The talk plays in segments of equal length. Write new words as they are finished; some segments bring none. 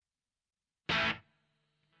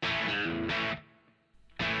Hello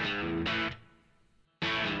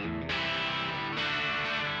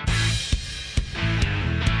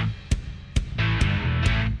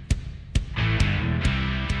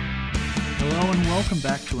and welcome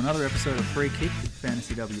back to another episode of Free Kick, the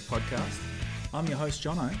Fantasy W podcast. I'm your host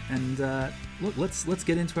Jono, and look, let's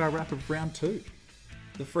get into our wrap of round two.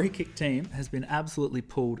 The Free Kick team has been absolutely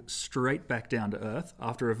pulled straight back down to earth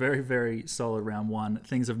after a very, very solid round one.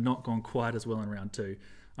 Things have not gone quite as well in round two.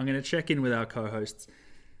 I'm going to check in with our co-hosts.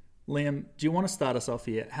 Liam, do you want to start us off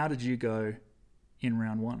here? How did you go in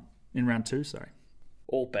round one? In round two, sorry.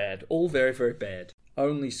 All bad. All very, very bad.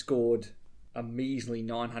 Only scored a measly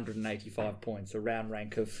 985 points, a round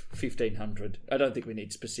rank of 1,500. I don't think we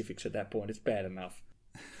need specifics at that point. It's bad enough.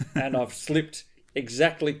 And I've slipped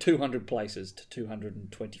exactly 200 places to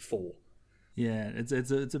 224. Yeah, it's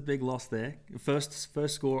a big loss there. First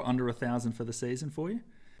score under 1,000 for the season for you?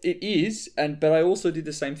 It is, but I also did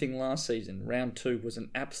the same thing last season. Round two was an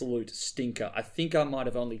absolute stinker. I think I might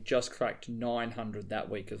have only just cracked 900 that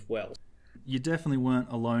week as well. You definitely weren't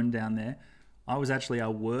alone down there. I was actually our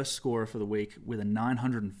worst scorer for the week with a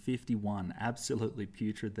 951. Absolutely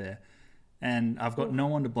putrid there. And I've got no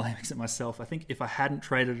one to blame except myself. I think if I hadn't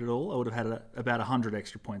traded at all, I would have had about 100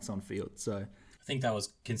 extra points on field. So I think that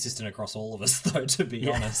was consistent across all of us, though, to be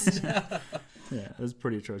honest. Yeah, it was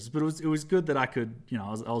pretty atrocious. But it was good that I could, I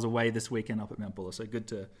was away this weekend up at Mount Buller, so good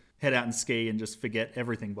to head out and ski and just forget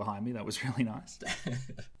everything behind me. That was really nice.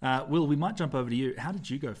 Will, we might jump over to you. How did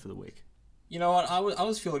you go for the week? You know what? I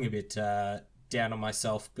was feeling a bit down on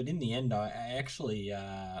myself, but in the end, I actually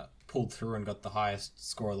pulled through and got the highest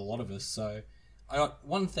score of the lot of us. So I got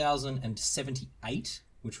 1,078,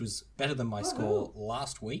 which was better than my score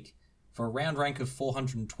last week, for a round rank of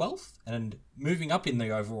 412th, and moving up in the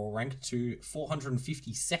overall rank to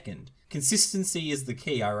 452nd. Consistency is the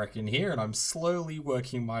key, I reckon, here, and I'm slowly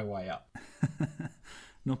working my way up.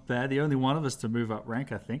 Not bad. The only one of us to move up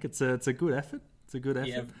rank, I think. It's a good effort. It's a good effort.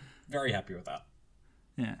 Yeah, very happy with that.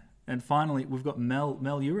 Yeah. And finally, we've got Mel.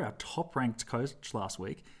 Mel, you were our top-ranked coach last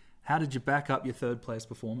week. How did you back up your third-place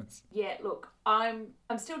performance? Yeah, look, I'm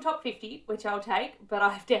still top 50, which I'll take, but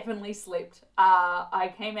I've definitely slipped.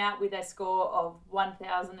 I came out with a score of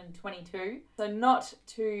 1,022, so not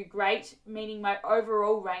too great, meaning my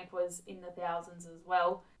overall rank was in the thousands as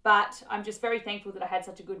well. But I'm just very thankful that I had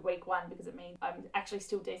such a good week one, because it means I'm actually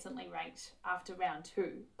still decently ranked after round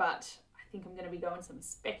two. But I think I'm going to be going some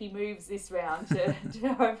specky moves this round to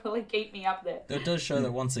hopefully keep me up there. It does show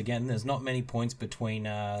that, once again, there's not many points between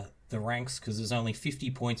the ranks, because there's only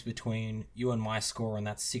 50 points between you and my score, and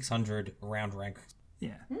that's 600 round rank.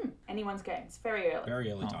 Yeah. Anyone's game. It's very early. Very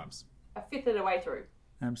early times. A fifth of the way through.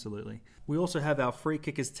 Absolutely. We also have our Free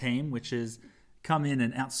Kickers team, which has come in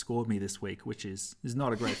and outscored me this week, which is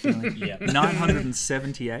not a great feeling. Yeah.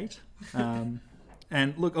 978.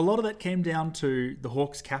 And look, a lot of that came down to the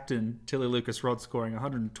Hawks captain, Tilly Lucas-Rod, scoring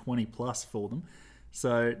 120 plus for them.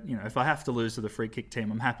 So, if I have to lose to the Free Kick team,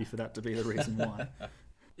 I'm happy for that to be the reason why.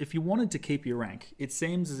 If you wanted to keep your rank, it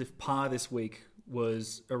seems as if par this week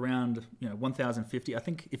was around 1,050. I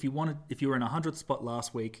think if you were in a 100th spot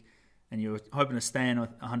last week and you were hoping to stay in a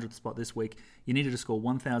 100th spot this week, you needed to score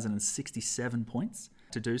 1,067 points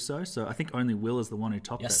to do so. So I think only Will is the one who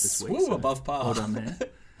topped that this week. Woo, so above par. Hold on there.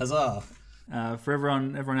 Huzzah. For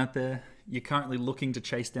everyone out there, you're currently looking to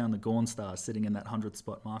chase down the Gorn Stars sitting in that 100th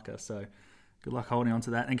spot marker. So good luck holding on to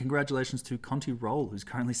that. And congratulations to Conti Roll, who's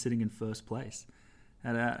currently sitting in first place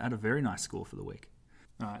at a very nice score for the week.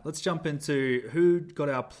 All right, let's jump into who got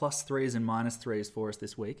our plus threes and minus threes for us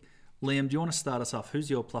this week. Liam, do you want to start us off? Who's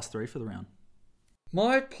your plus three for the round?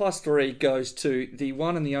 My plus three goes to the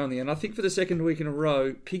one and the only, and I think for the second week in a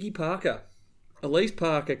row, Piggy Parker. Elise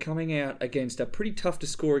Parker coming out against a pretty tough to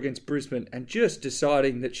score against Brisbane and just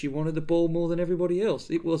deciding that she wanted the ball more than everybody else.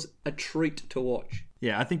 It was a treat to watch.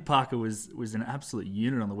 Yeah, I think Parker was an absolute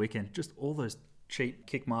unit on the weekend. Just all those cheap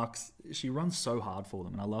kick marks. She runs so hard for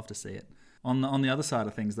them, and I love to see it. On the other side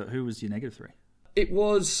of things, who was your negative three? It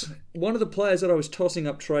was one of the players that I was tossing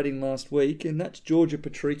up trading last week, and that's Georgia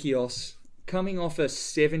Patrikios, coming off a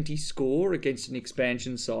 70 score against an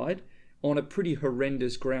expansion side on a pretty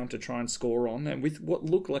horrendous ground to try and score on. And with what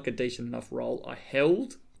looked like a decent enough roll, I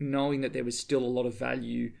held, knowing that there was still a lot of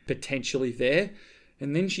value potentially there.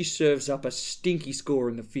 And then she serves up a stinky score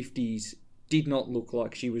in the 50s. Did not look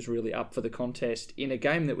like she was really up for the contest in a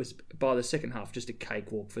game that was, by the second half, just a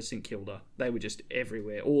cakewalk for St Kilda. They were just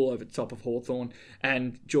everywhere, all over the top of Hawthorn,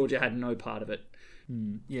 and Georgia had no part of it.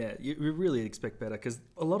 Yeah, you really expect better, because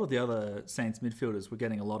a lot of the other Saints midfielders were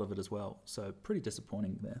getting a lot of it as well. So pretty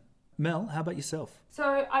disappointing there. Mel, how about yourself?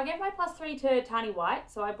 So I gave my +3 to Tani White.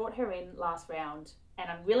 So I brought her in last round, and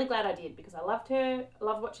I'm really glad I did because I loved her. I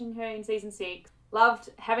loved watching her in season 6. Loved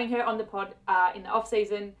having her on the pod in the off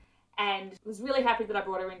season, and was really happy that I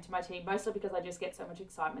brought her into my team, mostly because I just get so much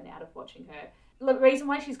excitement out of watching her. The reason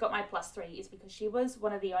why she's got my +3 is because she was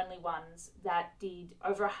one of the only ones that did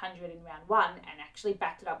over 100 in round 1 and actually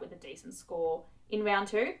backed it up with a decent score in round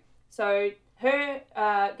 2. So her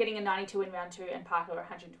getting a 92 in round 2 and Parker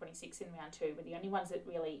 126 in round 2 were the only ones that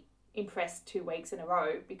really impressed 2 weeks in a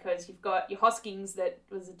row, because you've got your Hoskins that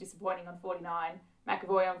was disappointing on 49,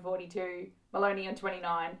 McAvoy on 42, Maloney on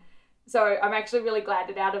 29. So I'm actually really glad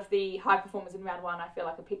that out of the high performers in round 1, I feel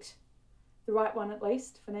like I picked the right one at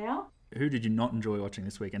least for now. Who did you not enjoy watching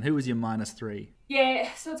this week, and who was your -3?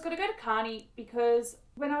 Yeah, so it's got to go to Carney, because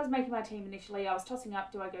when I was making my team initially, I was tossing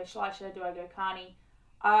up, do I go Schleicher, do I go Carney?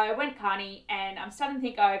 I went Carney, and I'm starting to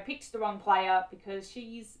think I picked the wrong player because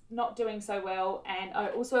she's not doing so well, and I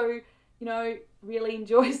also, really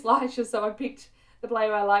enjoy Schleicher, so I picked the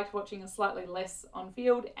player I liked watching a slightly less on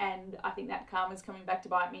field, and I think that karma's coming back to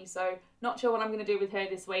bite me, so not sure what I'm going to do with her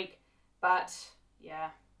this week, but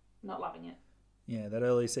yeah, not loving it. Yeah, that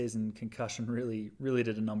early season concussion really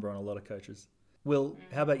did a number on a lot of coaches. Will,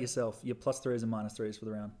 how about yourself? Your +3s and -3s for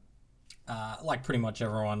the round? Like pretty much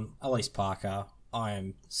everyone, Elise Parker. I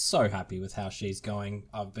am so happy with how she's going.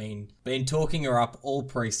 I've been talking her up all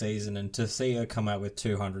preseason, and to see her come out with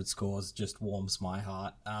 200 scores just warms my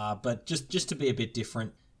heart. But just to be a bit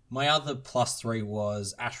different, my other +3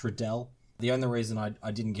 was Ash Riddell. The only reason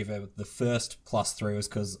I didn't give her the first +3 was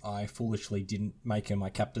because I foolishly didn't make her my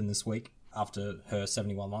captain this week after her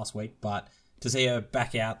 71 last week. But to see her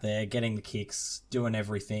back out there, getting the kicks, doing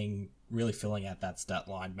everything, really filling out that stat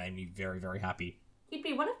line made me very, very happy. You'd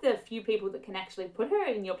be one of the few people that can actually put her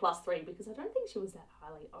in your +3, because I don't think she was that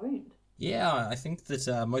highly owned. Yeah, I think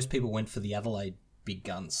that most people went for the Adelaide big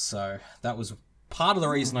guns, so that was part of the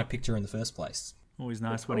reason I picked her in the first place. Always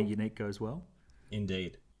nice when a unique goes well.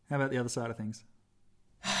 Indeed. How about the other side of things?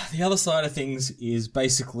 The other side of things is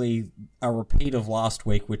basically a repeat of last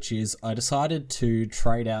week, which is I decided to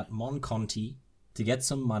trade out Mon Conti to get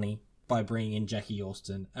some money by bringing in Jackie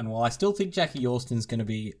Austin. And while I still think Jackie Austin's going to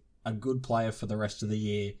be a good player for the rest of the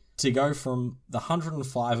year, to go from the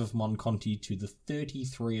 105 of Mon Conti to the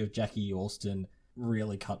 33 of Jackie Austin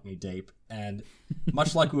really cut me deep. And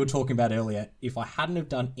much like we were talking about earlier, if I hadn't have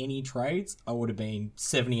done any trades, I would have been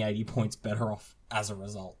 70, 80 points better off as a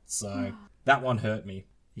result. So that one hurt me.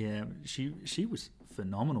 Yeah, she was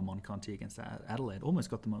phenomenal, Mon Conti, against Adelaide.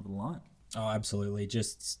 Almost got them over the line. Oh, absolutely.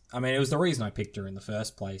 It was the reason I picked her in the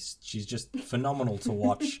first place. She's just phenomenal to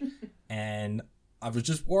watch. And I was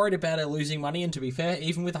just worried about her losing money, and to be fair,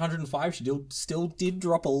 even with 105, she still did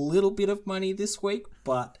drop a little bit of money this week,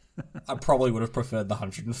 but I probably would have preferred the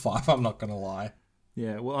 105, I'm not going to lie.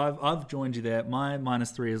 Yeah, well, I've joined you there. My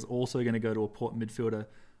 -3 is also going to go to a Port midfielder,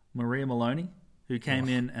 Maria Maloney, who came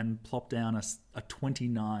in and plopped down a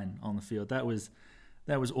 29 on the field. That was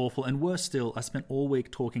awful. And worse still, I spent all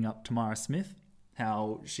week talking up Tamara Smith,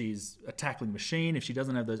 how she's a tackling machine. If she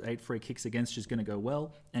doesn't have those 8 free kicks against, she's going to go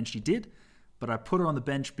well. And she did. But I put her on the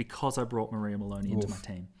bench because I brought Maria Maloney into my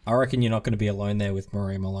team. I reckon you're not going to be alone there with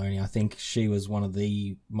Maria Maloney. I think she was one of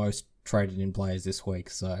the most traded in players this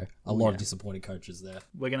week, so a lot of disappointed coaches there.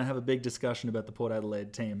 We're going to have a big discussion about the Port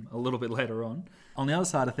Adelaide team a little bit later on. On the other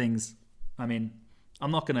side of things, I mean,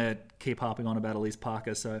 I'm not going to keep harping on about Elise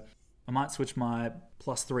Parker, so I might switch my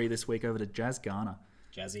 +3 this week over to Jazz Garner.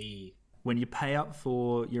 Jazzy. When you pay up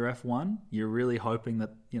for your F1, you're really hoping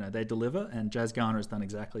that they deliver, and Jazz Garner has done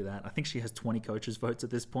exactly that. I think she has 20 coaches' votes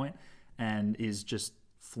at this point and is just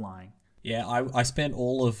flying. Yeah, I spent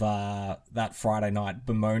all of that Friday night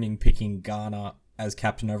bemoaning picking Garner as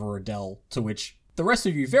captain over Riddell, to which the rest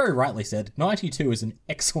of you very rightly said 92 is an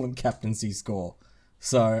excellent captaincy score.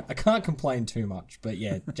 So I can't complain too much. But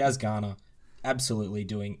yeah, Jazz Garner absolutely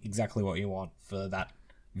doing exactly what you want for that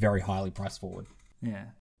very highly priced forward.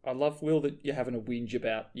 Yeah. I love, Will, that you're having a whinge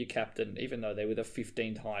about your captain, even though they were the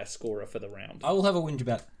 15th highest scorer for the round. I will have a whinge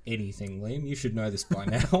about anything, Liam. You should know this by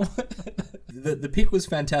now. The pick was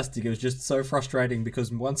fantastic. It was just so frustrating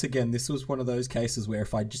because, once again, this was one of those cases where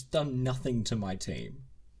if I'd just done nothing to my team,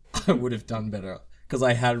 I would have done better. Because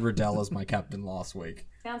I had Riddell as my captain last week.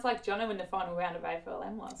 Sounds like Jono in the final round of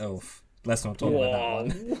AFLM last week. Oh, let's not talk about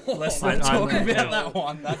that one. Let's not talk about that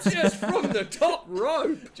one. That's just from the top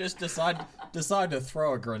rope. Just decide to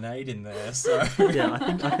throw a grenade in there. So yeah,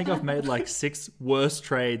 I think I've made like 6 worse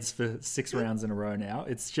trades for 6 rounds in a row now.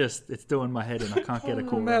 It's doing my head in. I can't get a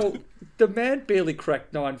call. Mel, the man barely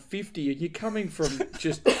cracked 950, and you're coming from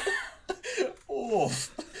just.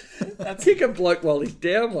 Oof. Kick a bloke while he's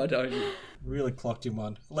down, why don't you? Really clocked him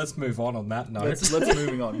one. Let's move on that note. Let's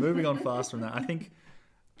moving on fast from that. I think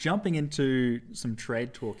jumping into some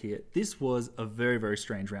trade talk here, this was a very, very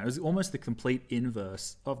strange round. It was almost the complete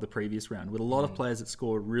inverse of the previous round, with a lot of players that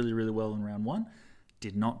scored really, really well in round one,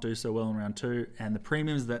 did not do so well in round two, and the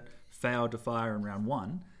premiums that failed to fire in round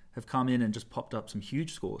one have come in and just popped up some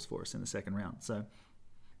huge scores for us in the second round. So,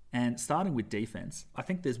 and starting with defense, I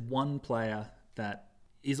think there's one player that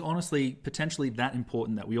is honestly potentially that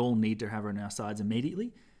important that we all need to have on our sides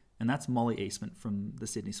immediately, and that's Molly Eastman from the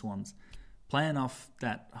Sydney Swans. Playing off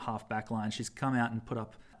that half back line, she's come out and put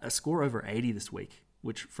up a score over 80 this week,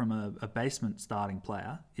 which from a basement starting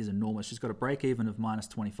player is enormous. She's got a break even of minus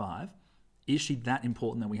 25. Is she that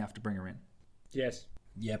important that we have to bring her in? Yes.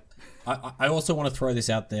 Yep. I also want to throw this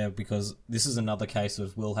out there because this is another case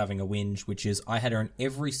of Will having a whinge, which is I had her in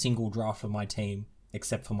every single draft of my team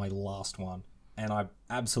except for my last one. And I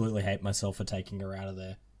absolutely hate myself for taking her out of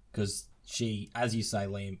there because she, as you say,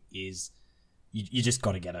 Liam, is... You just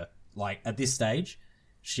got to get her. Like, at this stage,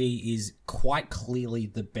 she is quite clearly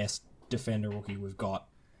the best defender rookie we've got.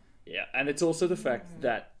 Yeah, and it's also the fact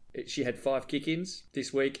that she had 5 kick-ins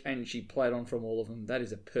this week and she played on from all of them. That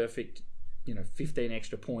is a perfect, 15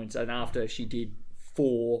 extra points. And after she did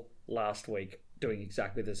 4 last week doing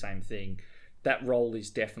exactly the same thing, that role is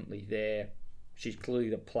definitely there. She's clearly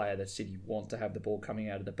the player that City want to have the ball coming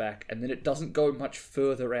out of the back. And then it doesn't go much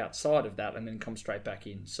further outside of that and then come straight back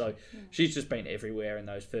in. So she's just been everywhere in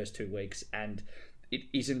those first 2 weeks. And it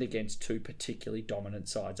isn't against 2 particularly dominant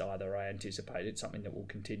sides either, I anticipate. It's something that will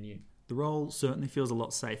continue. The role certainly feels a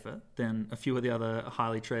lot safer than a few of the other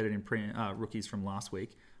highly traded rookies from last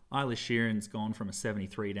week. Isla Sheeran's gone from a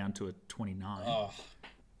 73 down to a 29. Oh,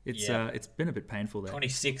 it's been a bit painful there.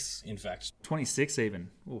 26, in fact. 26 even.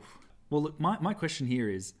 Oof. Well, look, my question here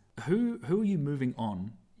is, who are you moving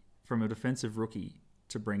on from a defensive rookie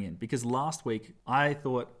to bring in? Because last week, I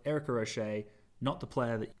thought Erica O'Shea, not the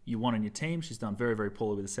player that you want on your team. She's done very, very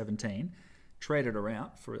poorly with a 17. Traded her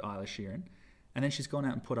out for Isla Sheeran. And then she's gone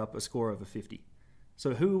out and put up a score over 50.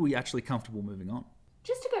 So who are we actually comfortable moving on?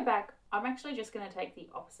 Just to go back, I'm actually just going to take the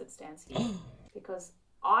opposite stance here because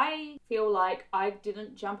I feel like I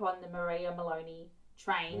didn't jump on the Maria Maloney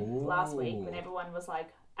train last week when everyone was like,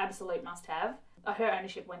 absolute must-have. Her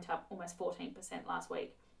ownership went up almost 14% last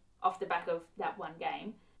week off the back of that one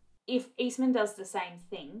game. If Eastman does the same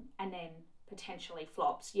thing and then potentially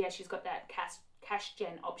flops, yeah, she's got that cash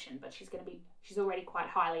gen option, but she's already quite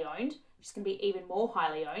highly owned. She's going to be even more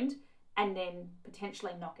highly owned, and then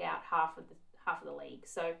potentially knock out half of the league.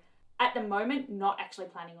 So at the moment, not actually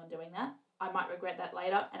planning on doing that. I might regret that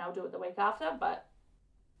later, and I'll do it the week after. But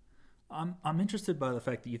I'm interested by the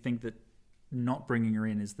fact that you think that not bringing her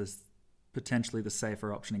in is this potentially the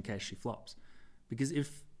safer option in case she flops, because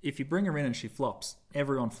if you bring her in and she flops,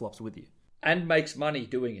 everyone flops with you and makes money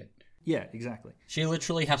doing it. Yeah, exactly. She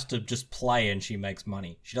literally has to just play and she makes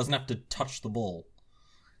money. She doesn't have to touch the ball.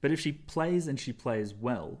 But if she plays and she plays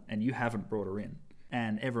well and you haven't brought her in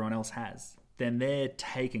and everyone else has, then they're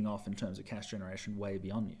taking off in terms of cash generation way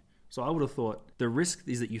beyond you. So I would have thought the risk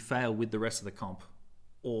is that you fail with the rest of the comp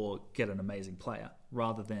or get an amazing player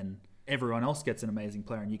rather than everyone else gets an amazing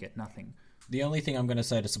player and you get nothing. The only thing I'm going to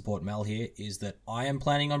say to support Mel here is that I am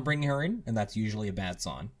planning on bringing her in, and that's usually a bad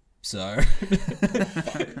sign. So that's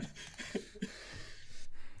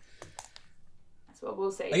what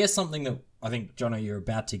we'll see. I guess something that I think, Jono, you're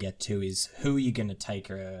about to get to is who are you going to take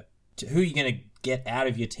her to, who are you going to get out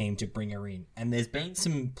of your team to bring her in? And there's been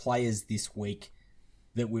some players this week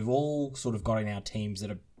that we've all sort of got in our teams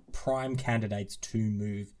that are prime candidates to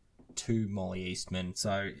move to Molly Eastman.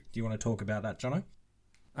 So do you want to talk about that, Jono?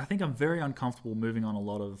 I think I'm very uncomfortable moving on a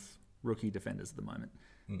lot of rookie defenders at the moment.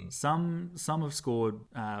 Some have scored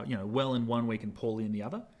well in one week and poorly in the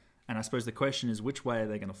other. And I suppose the question is, which way are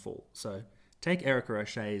they going to fall? So take Erica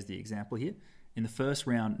O'Shea as the example here. In the first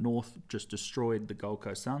round, North just destroyed the Gold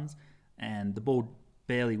Coast Suns, and the ball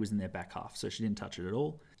barely was in their back half, so she didn't touch it at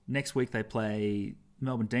all. Next week, they play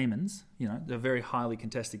Melbourne Demons. They're a very highly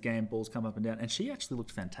contested game. Balls come up and down, and she actually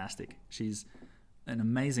looked fantastic. She's an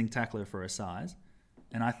amazing tackler for her size,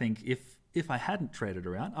 and I think if I hadn't traded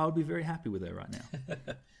her out, I would be very happy with her right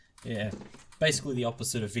now. Yeah, basically the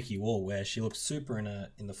opposite of Vicky Wall, where she looked super in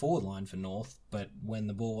the forward line for North, but when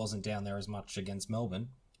the ball wasn't down there as much against Melbourne,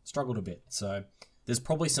 struggled a bit. So there's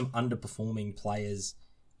probably some underperforming players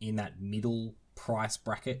in that middle price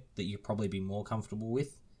bracket that you'd probably be more comfortable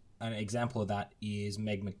with. An example of that is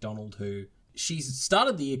Meg McDonald, who she's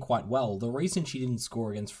started the year quite well. The reason she didn't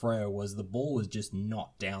score against Freo was the ball was just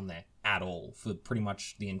not down there at all for pretty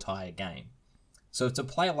much the entire game. So it's a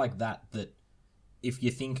player like that if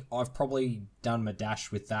you think I've probably done my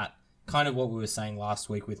dash with that, kind of what we were saying last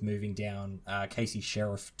week with moving down Casey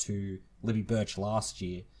Sheriff to Libby Birch last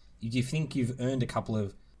year, do you think you've earned a couple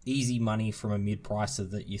of easy money from a mid-pricer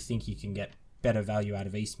that you think you can get better value out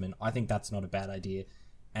of Eastman? I think that's not a bad idea.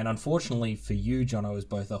 And unfortunately for you, Jono, as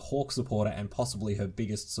both a Hawk supporter and possibly her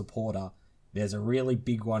biggest supporter, there's a really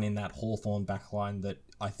big one in that Hawthorn backline that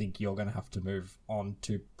I think you're going to have to move on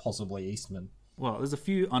to possibly Eastman. Well, there's a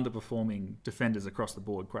few underperforming defenders across the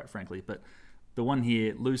board, quite frankly, but the one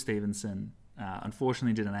here, Lou Stevenson,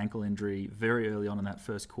 unfortunately did an ankle injury very early on in that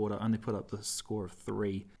first quarter, only put up the score of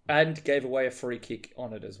 3. And gave away a free kick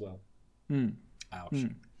on it as well. Ouch.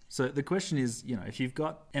 So the question is, if you've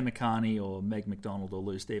got Emma Carney or Meg McDonald or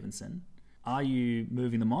Lou Stevenson, are you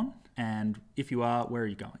moving them on? And if you are, where are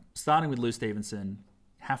you going? Starting with Lou Stevenson,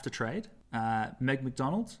 have to trade. Meg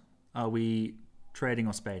McDonald, are we trading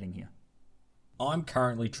or spading here? I'm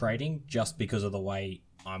currently trading just because of the way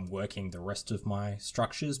I'm working the rest of my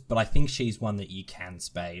structures, but I think she's one that you can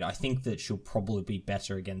spade. I think that she'll probably be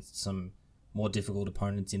better against some more difficult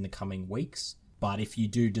opponents in the coming weeks. But if you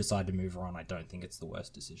do decide to move her on, I don't think it's the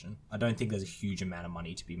worst decision. I don't think there's a huge amount of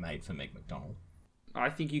money to be made for Meg McDonald. I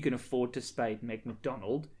think you can afford to spade Meg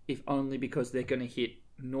McDonald, if only because they're going to hit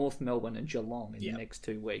North Melbourne and Geelong in the next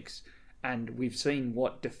 2 weeks. And we've seen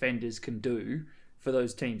what defenders can do for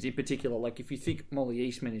those teams. In particular, like if you think Molly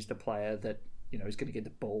Eastman is the player that is going to get the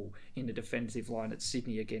ball in the defensive line at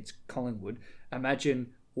Sydney against Collingwood,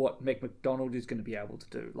 imagine what Meg McDonald is going to be able to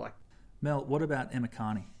do. Like, Mel, what about Emma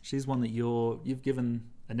Carney? She's one that you've given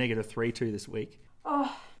a -3 to this week.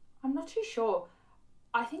 Oh, I'm not too sure.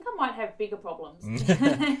 I think I might have bigger problems.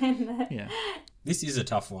 Yeah. This is a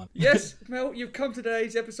tough one. yes, Mel, you've come to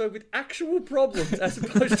today's episode with actual problems as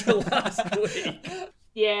opposed to last week.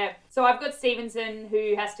 Yeah, so I've got Stevenson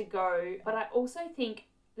who has to go, but I also think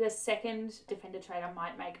the second defender trade I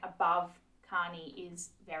might make above Carney is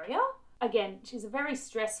Verrier. Again, she's a very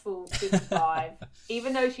stressful 5,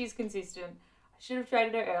 even though she's consistent. I should have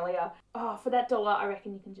traded her earlier. Oh, for that dollar, I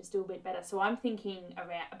reckon you can just do a bit better. So I'm thinking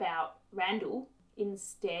about Randall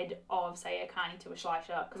instead of, say, a Carney to a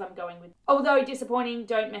Schleicher, because I'm going with, although disappointing,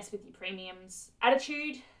 don't mess with your premiums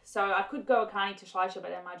attitude. So I could go a Carney to Schleicher,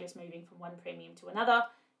 but am I just moving from one premium to another?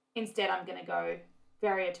 Instead, I'm going to go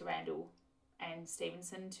Verrier to Randall and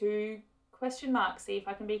Stevenson to ? See if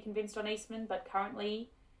I can be convinced on Eastman, but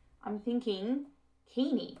currently I'm thinking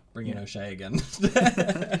Keeney. Bring in O'Shea again.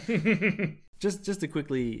 Just to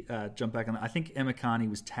quickly jump back on that, I think Emma Carney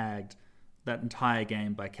was tagged that entire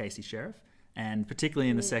game by Casey Sheriff, and particularly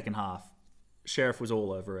in the second half, Sheriff was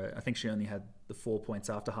all over it. I think she only had the 4 points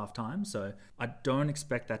after half time, so I don't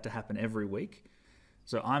expect that to happen every week.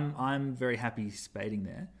 So I'm very happy spading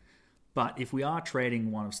there. But if we are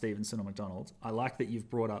trading one of Stevenson or McDonald, I like that you've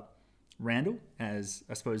brought up Randall as,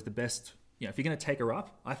 I suppose, the best. If you're going to take her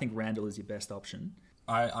up, I think Randall is your best option.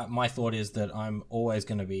 My thought is that I'm always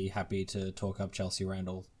going to be happy to talk up Chelsea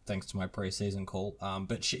Randall thanks to my pre-season call.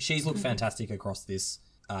 But she's looked fantastic across this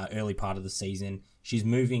early part of the season. She's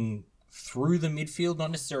moving through the midfield,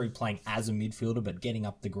 not necessarily playing as a midfielder, but getting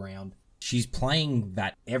up the ground. She's playing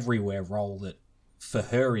that everywhere role that for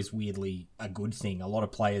her is weirdly a good thing. A lot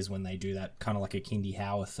of players, when they do that, kind of like a Kindy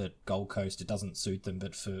Howarth at Gold Coast, it doesn't suit them.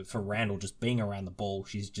 But for Randall, just being around the ball,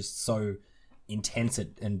 she's just so intense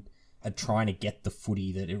at trying to get the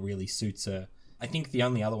footy that it really suits her. I think the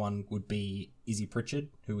only other one would be Izzy Pritchard,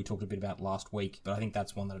 who we talked a bit about last week, but I think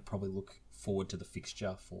that's one that I'd probably look forward to the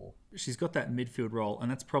fixture for. She's got that midfield role, and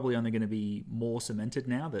that's probably only going to be more cemented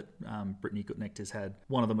now that Brittany Gutnecht has had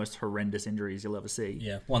one of the most horrendous injuries you'll ever see.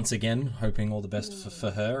 Yeah, once again, hoping all the best for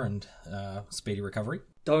her and speedy recovery.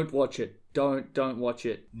 Don't watch it. Don't watch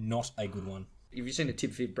it. Not a good one. If you've seen a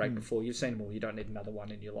Tib Fib break before, you've seen them all. You don't need another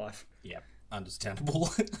one in your life. Yeah, understandable.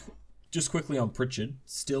 Just quickly on Pritchard,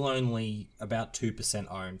 still only about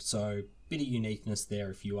 2% owned, so bit of uniqueness there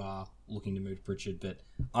if you are looking to move Pritchard, but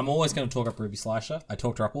I'm always going to talk up Ruby Schleicher. I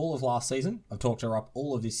talked her up all of last season, I've talked her up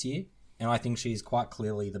all of this year, and I think she's quite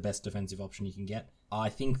clearly the best defensive option you can get. I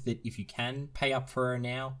think that if you can pay up for her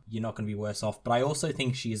now, you're not going to be worse off, but I also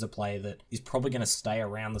think she is a player that is probably going to stay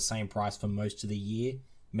around the same price for most of the year,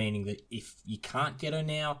 meaning that if you can't get her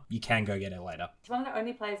now, you can go get her later. She's one of the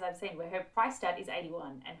only players I've seen where her price stat is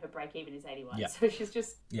 81 and her break-even is 81. Yeah. So she's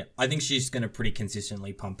just... Yeah, I think she's going to pretty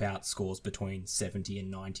consistently pump out scores between 70 and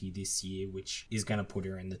 90 this year, which is going to put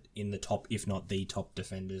her in the top, if not the top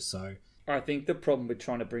defenders. So I think the problem with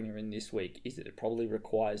trying to bring her in this week is that it probably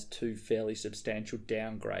requires 2 fairly substantial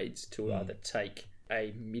downgrades to either take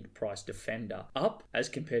a mid-price defender up as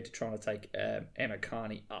compared to trying to take Emma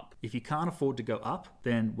Carney up. If you can't afford to go up,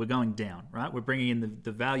 then we're going down, right? We're bringing in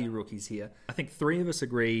the value rookies here. I think 3 of us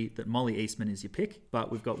agree that Molly Eastman is your pick,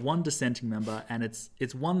 but we've got one dissenting member, and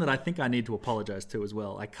it's one that I think I need to apologise to as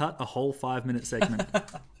well. I cut a whole 5-minute segment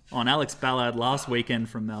on Alex Ballard last weekend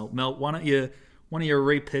from Mel. Mel, why don't you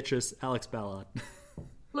re-pitch us Alex Ballard?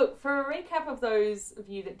 Look, for a recap of those of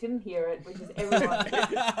you that didn't hear it, which is everyone,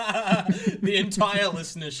 The entire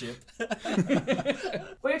listenership.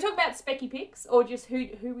 we were talking about specky picks or just who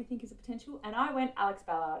we think is a potential, and I went Alex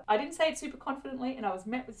Ballard. I didn't say it super confidently, and I was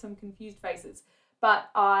met with some confused faces, but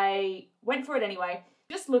I went for it anyway.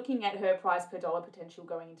 Just looking at her price per dollar potential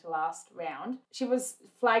going into last round, she was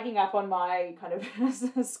flagging up on my kind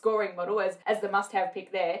of scoring model as the must-have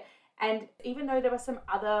pick there. And even though there were some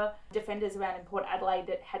other defenders around in Port Adelaide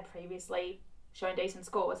that had previously shown decent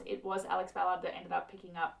scores, it was Alex Ballard that ended up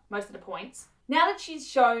picking up most of the points. Now that she's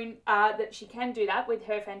shown that she can do that with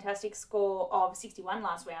her fantastic score of 61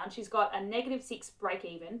 last round, she's got a -6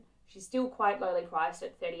 break-even. She's still quite lowly priced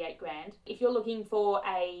at 38 grand. If you're looking for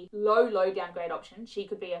a low downgrade option, she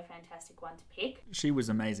could be a fantastic one to pick. She was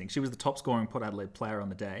amazing. She was the top scoring Port Adelaide player on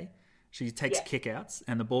the day. She takes kickouts,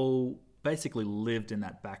 and the ball basically lived in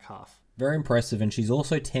that back half. Very impressive, and she's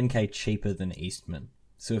also 10k cheaper than Eastman.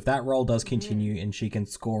 So if that role does continue and she can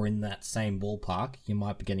score in that same ballpark, you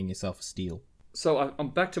might be getting yourself a steal. So I'm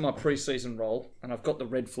back to my pre-season role, and I've got the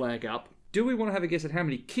red flag up. Do we want to have a guess at how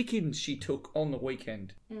many kick-ins she took on the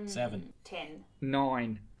weekend? 7. 10.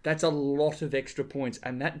 9. That's a lot of extra points,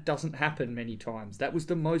 and that doesn't happen many times. That was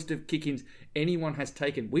the most of kick-ins anyone has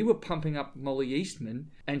taken. We were pumping up Molly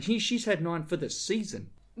Eastman, and she's had 9 for the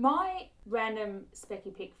season. My random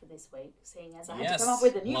specky pick for this week, seeing as I had Yes, to come up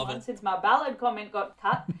with a new love one it. since my Ballard comment got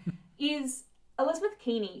cut, is Elizabeth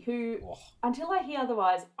Keeney, who, until I hear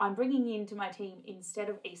otherwise, I'm bringing into my team instead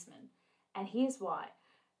of Eastman. And here's why.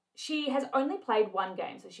 She has only played 1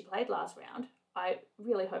 game, so she played last round. I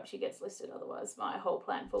really hope she gets listed, otherwise my whole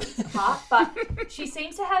plan falls apart. But she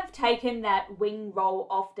seems to have taken that wing role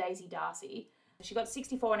off Daisy Darcy. She got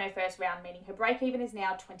 64 in her first round, meaning her break-even is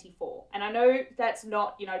now 24. And I know that's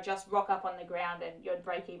not, just rock up on the ground and your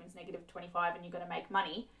break-even's -25 and you're going to make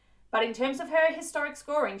money. But in terms of her historic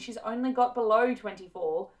scoring, she's only got below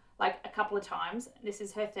 24, like a couple of times. This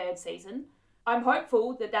is her 3rd season. I'm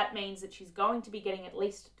hopeful that means that she's going to be getting at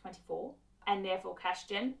least 24 and therefore cash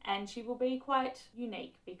gen, and she will be quite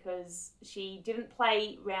unique because she didn't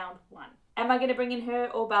play round 1. Am I going to bring in her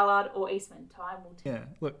or Ballard or Eastman? Time will tell. Yeah,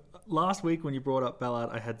 look, last week when you brought up Ballard,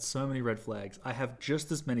 I had so many red flags. I have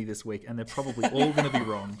just as many this week, and they're probably all going to be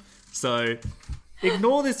wrong. So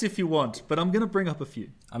ignore this if you want, but I'm going to bring up a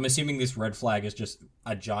few. I'm assuming this red flag is just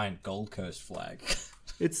a giant Gold Coast flag.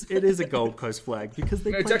 It is a Gold Coast flag because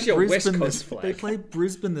they No, it's played actually a West Brisbane Coast flag. They played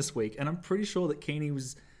Brisbane this week, and I'm pretty sure that Keeney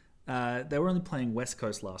was. They were only playing West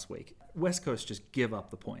Coast last week. West Coast just give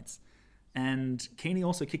up the points, and Keeney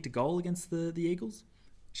also kicked a goal against the Eagles.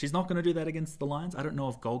 She's not going to do that against the Lions. I don't know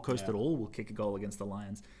if Gold Coast at all will kick a goal against the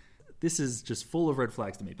Lions. This is just full of red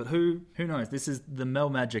flags to me. But who knows? This is the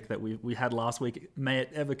Mel magic that we had last week. May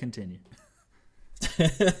it ever continue.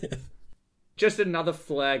 Just another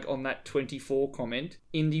flag on that 24 comment.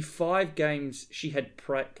 In the 5 games she had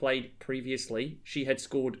played previously, she had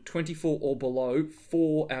scored 24 or below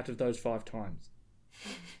 4 out of those 5 times.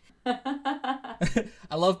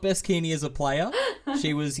 I love Bess Keeney as a player.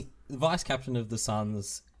 She was vice captain of the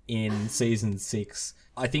Suns in season 6.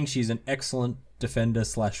 I think she's an excellent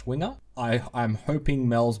defender/winger. I'm hoping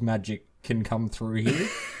Mel's magic can come through here,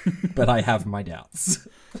 but I have my doubts.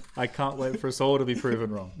 I can't wait for us all to be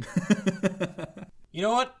proven wrong. You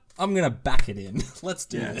know what? I'm gonna back it in. Let's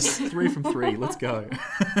do this. 3 from 3. Let's go.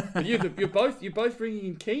 You're both bringing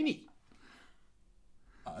in Keeney.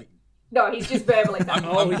 No, he's just verbally back.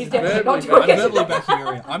 He's definitely verbally not doing I'm it. verbally backing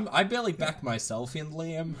her in. I barely back myself in,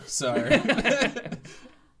 Liam. So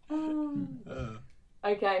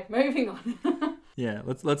Okay, moving on. Yeah,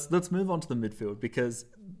 let's move on to the midfield because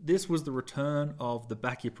this was the return of the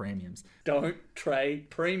back your premiums. Don't trade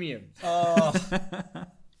premium.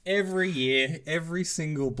 every year, every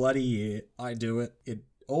single bloody year, I do it. It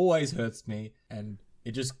always hurts me, and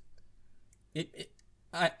it just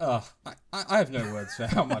I have no words for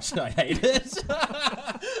how much I hate it.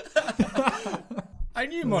 I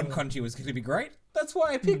knew Mon Conti was going to be great. That's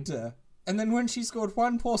why I picked her. And then when she scored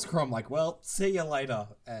 1 poor score, I'm like, well, see you later.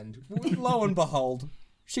 And lo and behold,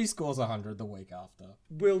 she scores 100 the week after.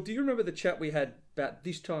 Will, do you remember the chat we had about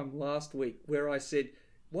this time last week where I said,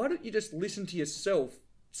 why don't you just listen to yourself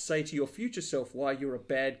say to your future self why you're a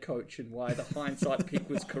bad coach and why the hindsight pick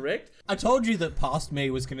was correct. I told you that past me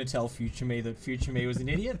was going to tell future me that future me was an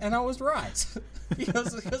idiot, and I was right.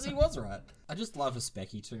 because he was right. I just love a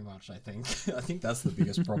Specky too much, I think. I think that's the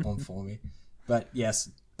biggest problem for me. But yes,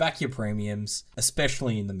 back your premiums,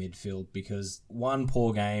 especially in the midfield, because one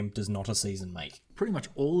poor game does not a season make. Pretty much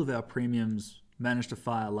all of our premiums managed to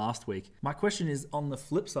fire last week. My question is on the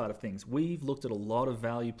flip side of things. We've looked at a lot of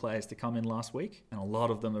value players to come in last week, and a lot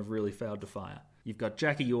of them have really failed to fire. You've got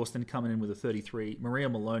Jackie Yorston coming in with a 33, Maria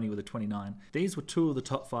Maloney with a 29. These were two of the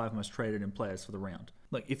top 5 most traded in players for the round.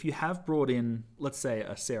 Look, if you have brought in, let's say,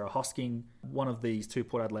 a Sarah Hosking, one of these 2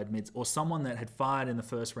 Port Adelaide mids, or someone that had fired in the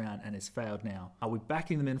first round and has failed now, are we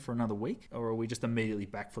backing them in for another week, or are we just immediately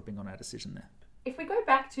backflipping on our decision there? If we go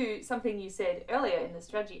back to something you said earlier in the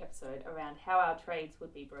strategy episode around how our trades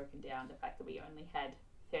would be broken down, the fact that we only had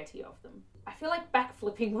 30 of them, I feel like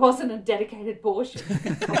backflipping wasn't a dedicated portion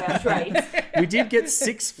of our trades. We did get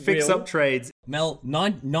 6 fix-up trades. Mel,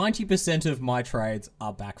 90% of my trades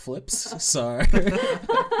are backflips, so...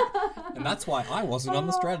 and that's why I wasn't on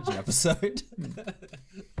the strategy episode.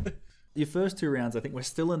 Your first 2 rounds, I think we're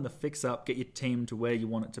still in the fix-up, get your team to where you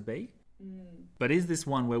want it to be. But is this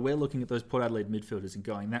one where we're looking at those Port Adelaide midfielders and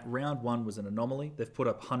going, that round 1 was an anomaly? They've put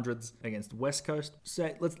up hundreds against West Coast.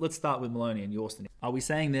 So let's start with Maloney and Yorston. Are we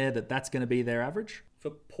saying there that that's going to be their average?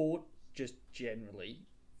 For Port, just generally,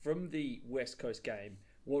 from the West Coast game,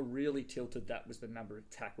 what really tilted that was the number of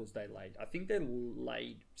tackles they laid. I think they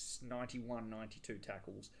laid 91, 92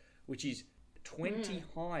 tackles, which is 20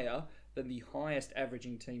 higher than the highest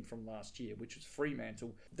averaging team from last year, which was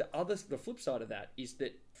Fremantle. The flip side of that is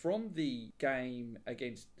that from the game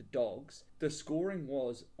against the Dogs, the scoring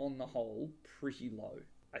was, on the whole, pretty low.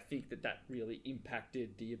 I think that really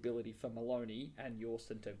impacted the ability for Maloney and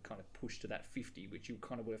Yorston to kind of push to that 50, which you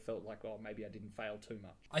kind of would have felt like, oh, maybe I didn't fail too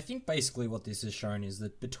much. I think basically what this has shown is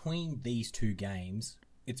that between these 2 games,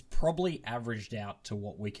 it's probably averaged out to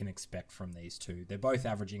what we can expect from these 2. They're both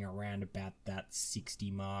averaging around about that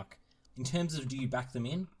 60 mark. In terms of do you back them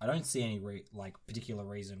in, I don't see any particular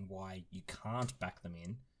reason why you can't back them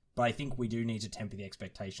in. But I think we do need to temper the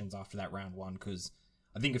expectations after that round 1, because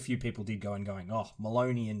I think a few people did going, oh,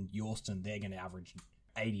 Maloney and Yorston, they're going to average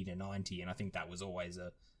 80 to 90, and I think that was always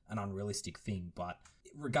an unrealistic thing. But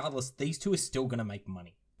regardless, these 2 are still going to make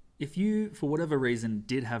money. If you, for whatever reason,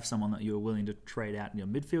 did have someone that you were willing to trade out in your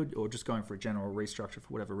midfield, or just going for a general restructure for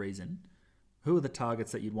whatever reason, who are the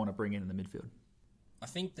targets that you'd want to bring in the midfield? I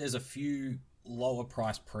think there's a few lower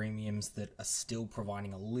price premiums that are still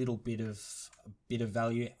providing a little bit of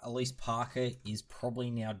value. Elise Parker is probably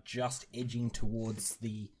now just edging towards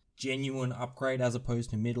the genuine upgrade as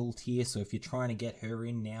opposed to middle tier. So if you're trying to get her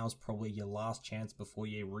in, now's probably your last chance before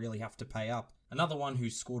you really have to pay up. Another one who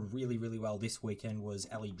scored really, really well this weekend was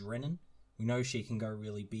Ellie Drennan. We know she can go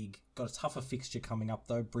really big. Got a tougher fixture coming up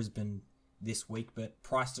though, Brisbane this week, but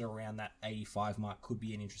priced at around that 85 mark could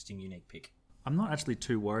be an interesting unique pick. I'm not actually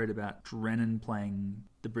too worried about Drennan playing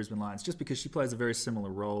the Brisbane Lions, just because she plays a very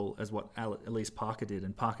similar role as what Elise Parker did,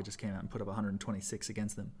 and Parker just came out and put up 126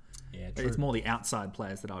 against them. Yeah, true. It's more the outside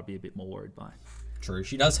players that I'd be a bit more worried by. True.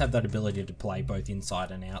 She does have that ability to play both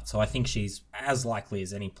inside and out, so I think she's as likely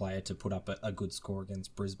as any player to put up a good score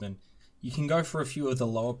against Brisbane. You can go for a few of the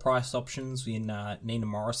lower priced options in Nina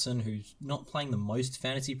Morrison, who's not playing the most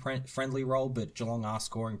fantasy-friendly role, but Geelong are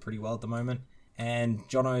scoring pretty well at the moment. And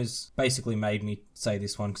Jono's basically made me say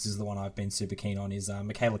this one because this is the one I've been super keen on, is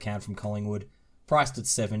Michaela Cowan from Collingwood. Priced at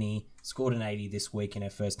 70, scored an 80 this week in her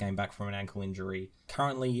first game back from an ankle injury.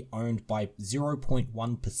 Currently owned by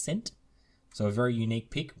 0.1%, so a very unique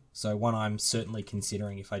pick. So one I'm certainly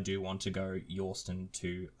considering if I do want to go Yorston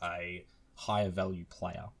to a higher value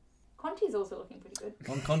player. Conti's also looking pretty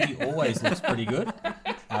good. Conti always looks pretty good.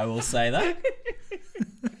 I will say that.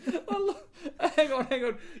 Hang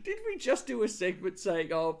on. Did we just do a segment saying,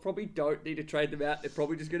 probably don't need to trade them out, they're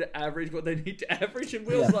probably just going to average what they need to average? And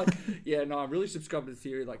Will's like, I'm really subscribed to the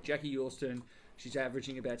theory, like Jackie Yorston, she's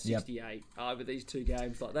averaging about 68 over these 2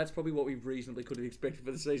 games. Like that's probably what we reasonably could have expected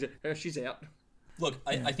for the season. She's out. Look,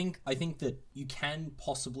 I think that you can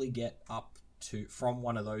possibly get up to from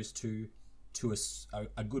one of those 2 to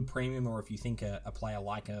a good premium, or if you think a player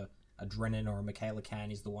like a Drennan or a Michaela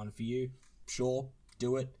Cowan is the one for you, sure,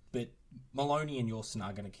 do it. But Maloney and Yorston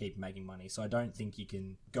are going to keep making money, so I don't think you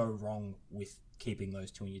can go wrong with keeping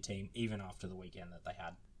those 2 in your team, even after the weekend that they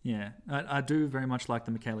had. Yeah, I do very much like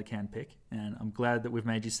the Michaela Cowan pick, and I'm glad that we've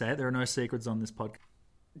made you say it. There are no secrets on this podcast.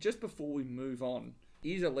 Just before we move on,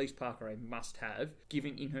 is Elise Parker a must-have,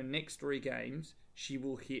 given in her next 3 games, she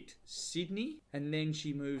will hit Sydney, and then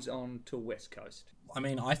she moves on to West Coast. I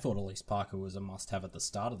mean, I thought Elise Parker was a must-have at the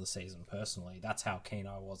start of the season, personally. That's how keen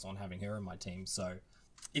I was on having her in my team. So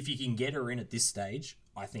if you can get her in at this stage,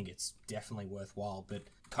 I think it's definitely worthwhile. But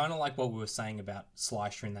kind of like what we were saying about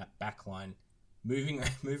Slisher in that back line, moving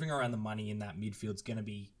around the money in that midfield's going to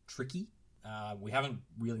be tricky. We haven't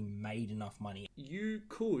really made enough money. You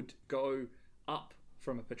could go up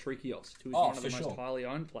from a Patrikios, who is Oh, one of the for most sure. highly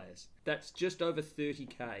owned players. That's just over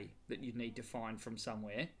 30k that you'd need to find from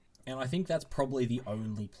somewhere. And I think that's probably the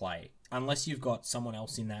only play. Unless you've got someone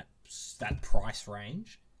else in that price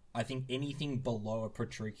range, I think anything below a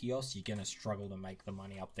Patrikios, you're going to struggle to make the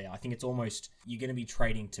money up there. I think it's almost, you're going to be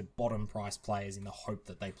trading to bottom price players in the hope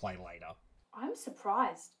that they play later. I'm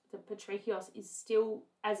surprised that Patrikios is still,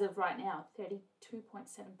 as of right now, 32.7%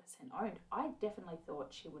 owned. I definitely thought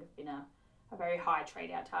she would have been a very high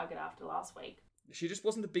trade-out target after last week. She just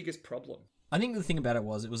wasn't the biggest problem. I think the thing about it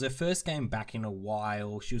was her first game back in a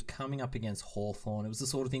while. She was coming up against Hawthorn. It was the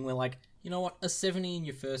sort of thing where, like, you know what, a 70 in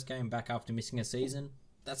your first game back after missing a season,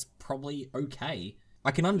 that's probably okay.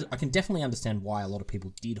 I can definitely understand why a lot of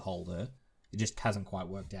people did hold her. It just hasn't quite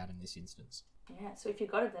worked out in this instance. Yeah, so if you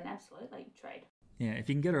got it, then absolutely trade. Yeah, if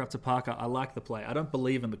you can get her up to Parker, I like the play. I don't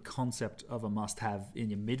believe in the concept of a must-have in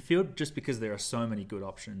your midfield just because there are so many good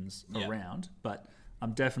options around, but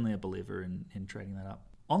I'm definitely a believer in trading that up.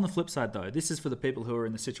 On the flip side, though, this is for the people who are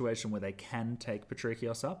in the situation where they can take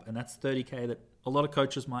Patrikios up, and that's 30k that a lot of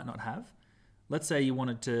coaches might not have. Let's say you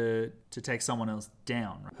wanted to take someone else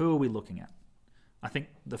down. Who are we looking at? I think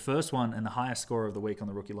the first one and the highest scorer of the week on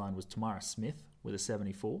the rookie line was Tamara Smith with a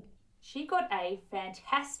 74. She got a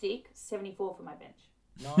fantastic 74 for my bench.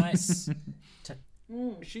 Nice.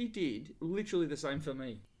 She did literally the same for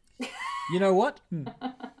me. You know what?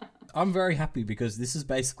 I'm very happy because this is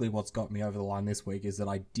basically what's got me over the line this week is that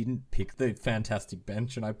I didn't pick the fantastic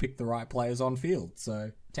bench and I picked the right players on field.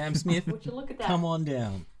 So, Tam Smith, Would you look at that? come on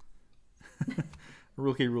down.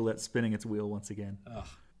 Rookie roulette spinning its wheel once again. Ugh.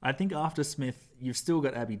 I think after Smith, you've still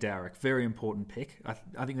got Abby Darrick. Very important pick.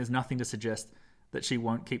 I think there's nothing to suggest that she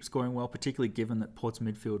won't keep scoring well, particularly given that Port's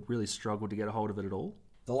midfield really struggled to get a hold of it at all.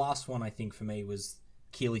 The last one, I think, for me was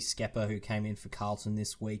Keely Skepper, who came in for Carlton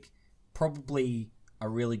this week. Probably a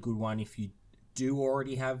really good one if you do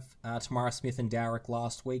already have Tamara Smith and Darrick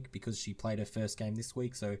last week because she played her first game this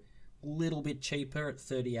week, so a little bit cheaper at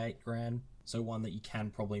 38 grand. So one that you can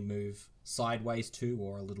probably move sideways to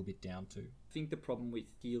or a little bit down to. I think the problem with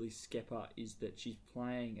Keely Skepper is that she's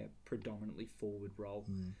playing a predominantly forward role.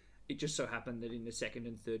 It just so happened that in the second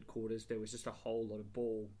and third quarters, there was just a whole lot of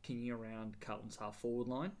ball pinging around Carlton's half-forward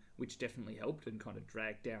line, which definitely helped and kind of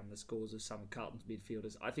dragged down the scores of some of Carlton's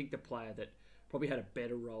midfielders. I think the player that probably had a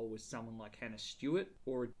better role was someone like Hannah Stewart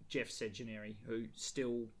or Jeff Sedgenary, who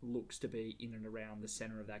still looks to be in and around the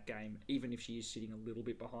centre of that game, even if she is sitting a little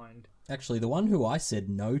bit behind. Actually, the one who I said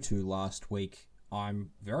no to last week,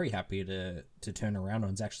 I'm very happy to turn around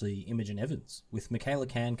on is actually Imogen Evans. With Michaela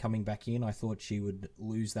Cann coming back in, I thought she would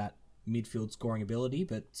lose that midfield scoring ability,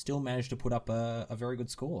 but still managed to put up a very good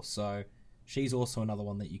score. So she's also another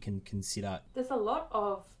one that you can consider. There's a lot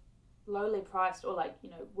of lowly priced or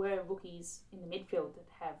were rookies in the midfield that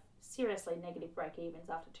have seriously negative break-evens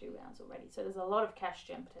after 2 rounds already. So there's a lot of cash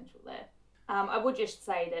gem potential there. I would just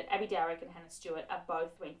say that Abby Darrick and Hannah Stewart are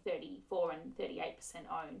both between 34 and 38%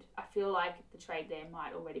 owned. I feel like the trade there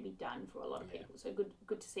might already be done for a lot of people. So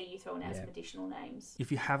good to see you throwing out some additional names.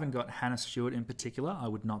 If you haven't got Hannah Stewart in particular, I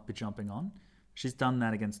would not be jumping on. She's done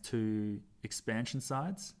that against 2 expansion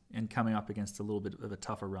sides and coming up against a little bit of a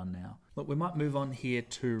tougher run now. Look, we might move on here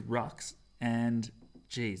to rucks. And,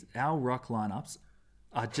 geez, our ruck lineups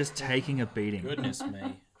are just taking a beating. Goodness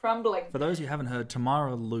me. Crumbling. For those who haven't heard,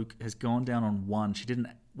 Tamara Luke has gone down on 1. She didn't,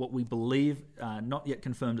 what we believe, not yet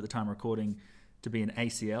confirmed at the time of recording, to be an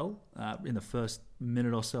ACL in the first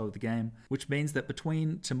minute or so of the game, which means that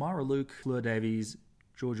between Tamara Luke, Fleur Davies,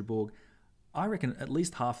 Georgia Borg, I reckon at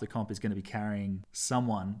least half the comp is going to be carrying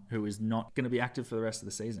someone who is not going to be active for the rest of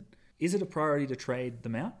the season. Is it a priority to trade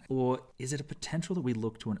them out, or is it a potential that we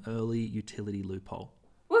look to an early utility loophole?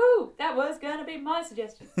 Woohoo! That was going to be my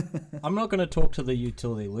suggestion. I'm not going to talk to the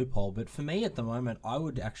utility loophole, but for me at the moment, I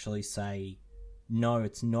would actually say no,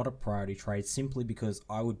 it's not a priority trade simply because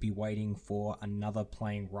I would be waiting for another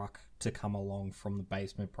playing ruck to come along from the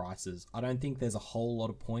basement prices. I don't think there's a whole lot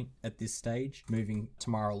of point at this stage moving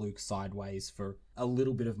Tamara Luke sideways for a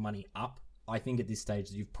little bit of money up. I think at this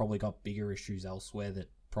stage you've probably got bigger issues elsewhere that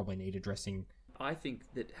probably need addressing. I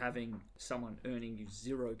think that having someone earning you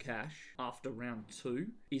 0 cash after round 2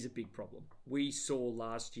 is a big problem. We saw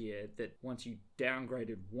last year that once you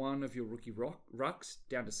downgraded one of your rookie rucks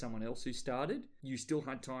down to someone else who started, you still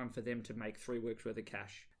had time for them to make 3 weeks worth of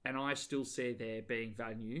cash. And I still see there being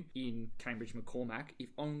value in Cambridge McCormack, if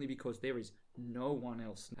only because there is no one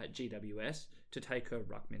else at GWS to take her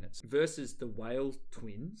ruck minutes. Versus the Wales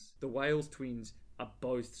twins. The Wales twins are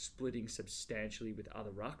both splitting substantially with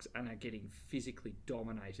other rucks and are getting physically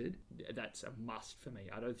dominated. That's a must for me.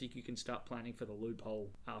 I don't think you can start planning for the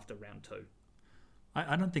loophole after round 2.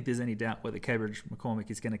 I don't think there's any doubt whether Cambridge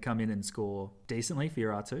McCormack is going to come in and score decently for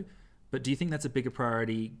your R2. But do you think that's a bigger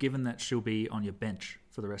priority given that she'll be on your bench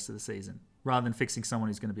for the rest of the season rather than fixing someone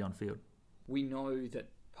who's going to be on field? We know that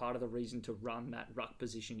part of the reason to run that ruck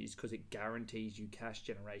position is because it guarantees you cash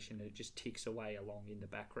generation and it just ticks away along in the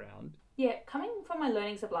background. Yeah, coming from my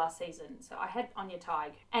learnings of last season, so I had Anya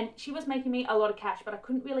Tighe and she was making me a lot of cash, but I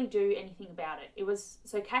couldn't really do anything about it.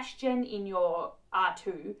 So cash gen in your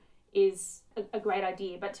R2 is a great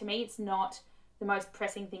idea, but to me it's not the most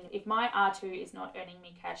pressing thing. If my R2 is not earning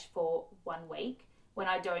me cash for 1 week, when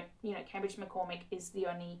I don't, Cambridge McCormack is the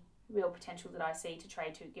only real potential that I see to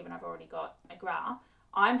trade to, given I've already got McGrath,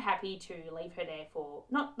 I'm happy to leave her there for,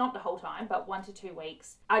 not the whole time, but 1 to 2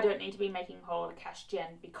 weeks. I don't need to be making a whole lot of cash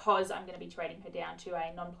gen because I'm going to be trading her down to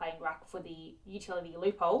a non-playing ruck for the utility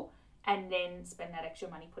loophole and then spend that extra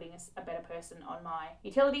money putting a better person on my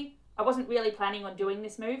utility. I wasn't really planning on doing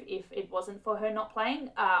this move if it wasn't for her not playing.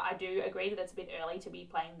 I do agree that it's a bit early to be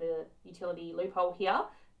playing the utility loophole here,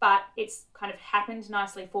 but it's kind of happened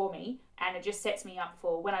nicely for me and it just sets me up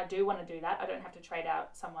for when I do want to do that, I don't have to trade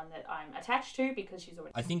out someone that I'm attached to because she's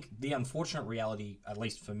already... I think the unfortunate reality, at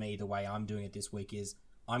least for me, the way I'm doing it this week is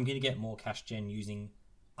I'm going to get more cash gen using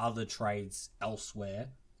other trades elsewhere.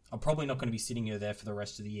 I'm probably not going to be sitting her there for the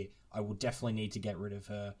rest of the year. I will definitely need to get rid of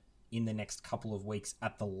her in the next couple of weeks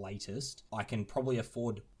at the latest. I can probably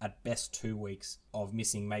afford at best 2 weeks of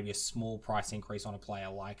missing maybe a small price increase on a player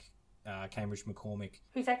like Cambridge McCormack.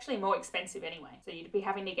 Who's actually more expensive anyway, so you'd be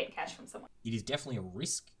having to get cash from someone. It is definitely a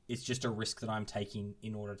risk. It's just a risk that I'm taking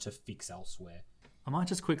in order to fix elsewhere. I might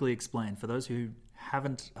just quickly explain, for those who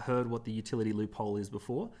haven't heard what the utility loophole is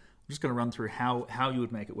before, I'm just going to run through how you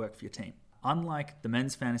would make it work for your team. Unlike the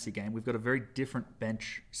men's fantasy game, we've got a very different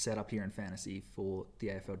bench set up here in fantasy for the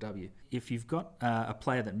AFLW. If you've got a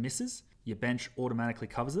player that misses, your bench automatically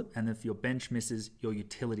covers it, and if your bench misses, your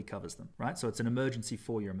utility covers them, right? So it's an emergency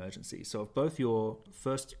for your emergency. So if both your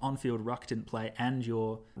first on-field ruck didn't play and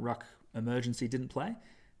your ruck emergency didn't play,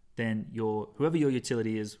 then whoever your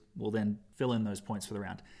utility is will then fill in those points for the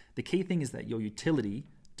round. The key thing is that your utility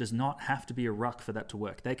does not have to be a ruck for that to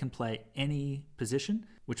work. They can play any position,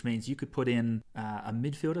 which means you could put in a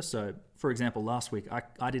midfielder. So, for example, last week,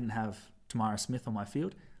 I didn't have Tamara Smith on my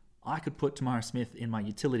field. I could put Tamara Smith in my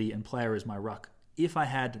utility and play her as my ruck if I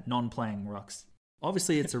had non-playing rucks.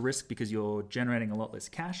 Obviously, it's a risk because you're generating a lot less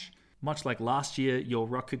cash. Much like last year, your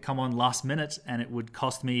ruck could come on last minute and it would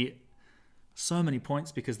cost me so many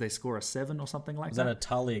points because they score a 7 or something like that. Was that a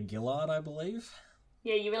Talia Gillard, I believe?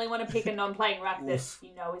 Yeah, you really want to pick a non-playing ruck that is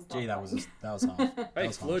not Gee, that playing. was hard. Hey,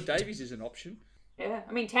 Fleur Davies is an option. Yeah,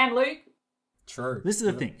 I mean, Tam Luke. True. This is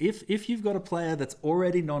the thing. If you've got a player that's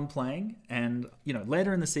already non-playing and,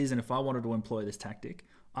 later in the season, if I wanted to employ this tactic,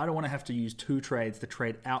 I don't want to have to use 2 trades to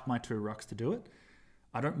trade out my 2 rucks to do it.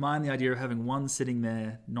 I don't mind the idea of having one sitting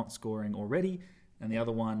there not scoring already and the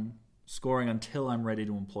other one scoring until I'm ready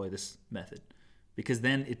to employ this method. Because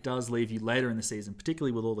then it does leave you later in the season,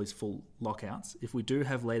 particularly with all these full lockouts. If we do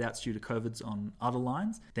have laid outs due to COVIDs on other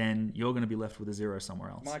lines, then you're going to be left with a 0 somewhere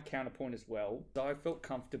else. My counterpoint as well, I felt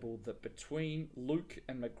comfortable that between Luke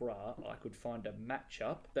and McGrath, I could find a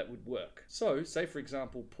matchup that would work. So, say for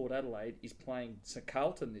example, Port Adelaide is playing St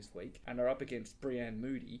Carlton this week and are up against Brianne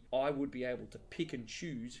Moody, I would be able to pick and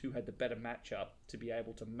choose who had the better matchup to be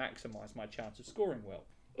able to maximise my chance of scoring well.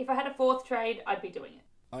 If I had a 4th trade, I'd be doing it.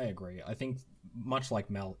 I agree. I think, much like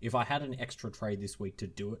Mel, if I had an extra trade this week to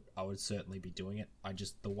do it, I would certainly be doing it.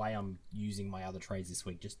 The way I'm using my other trades this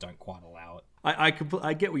week just don't quite allow it.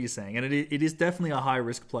 I get what you're saying, and it is definitely a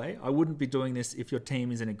high-risk play. I wouldn't be doing this if your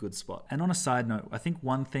team is in a good spot. And on a side note, I think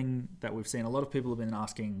one thing that we've seen, a lot of people have been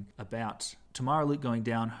asking about Tamara Luke going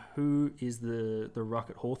down, who is the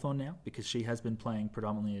ruck at Hawthorn now? Because she has been playing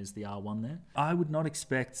predominantly as the R1 there. I would not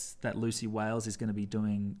expect that Lucy Wales is going to be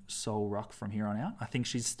doing sole ruck from here on out. I think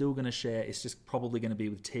she's still going to share. It's just probably going to be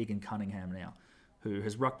with Tegan Cunningham now, who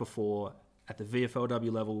has rucked before at the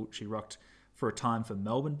VFLW level. She rucked for a time for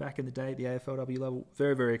Melbourne back in the day at the AFLW level.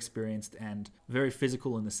 Very, very experienced and very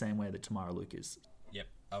physical in the same way that Tamara Luke is. Yep,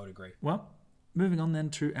 I would agree. Well, Moving on then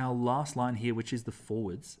to our last line here, which is the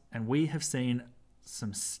forwards. And we have seen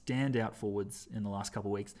some standout forwards in the last couple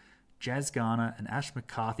of weeks. Jazz Garner and Ash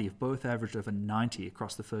McCarthy have both averaged over 90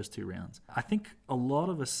 across the first 2 rounds. I think a lot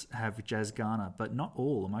of us have Jazz Garner, but not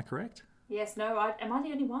all. Am I correct? Yes, no, am I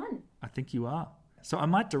the only one? I think you are. So I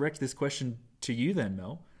might direct this question to you then,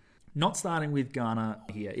 Mel. Not starting with Garner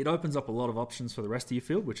here. It opens up a lot of options for the rest of your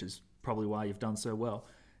field, which is probably why you've done so well.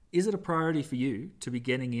 Is it a priority for you to be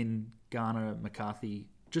getting in Garner, McCarthy,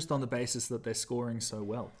 just on the basis that they're scoring so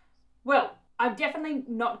well? Well, I'm definitely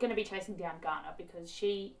not going to be chasing down Garner because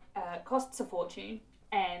she costs a fortune.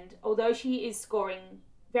 And although she is scoring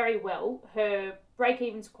very well, her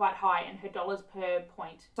break-even's quite high and her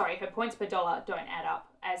points per dollar don't add up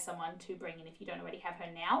as someone to bring in if you don't already have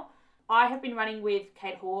her now. I have been running with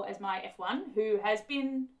Kate Hoare as my F1, who has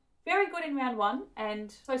been very good in round 1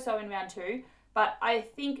 and so-so in round 2. But I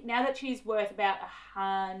think now that she's worth about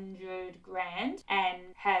 $100,000 and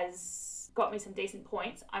has got me some decent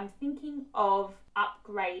points, I'm thinking of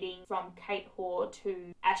upgrading from Kate Hoare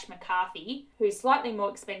to Ash McCarthy, who's slightly more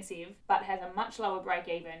expensive but has a much lower break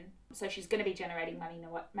even. So she's going to be generating money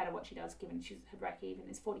no matter what she does, given her break even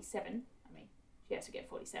is 47. I mean, she has to get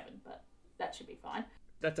 47, but that should be fine.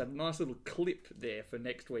 That's a nice little clip there for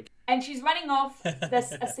next week. And she's running off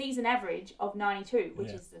a season average of 92,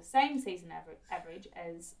 which is the same season average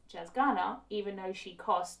as Jazz Garner, even though she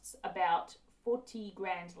costs about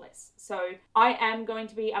 $40,000 less. So I am going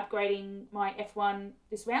to be upgrading my F1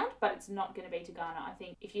 this round, but it's not going to be to Garner. I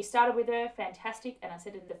think if you started with her, fantastic. And I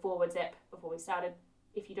said in the forwards app before we started,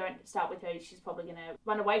 if you don't start with her, she's probably going to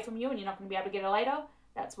run away from you and you're not going to be able to get her later.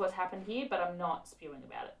 That's what's happened here, but I'm not spewing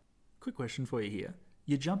about it. Quick question for you here.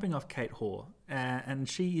 You're jumping off Kate Hoare, and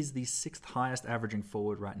she is the 6th highest averaging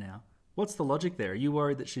forward right now. What's the logic there? Are you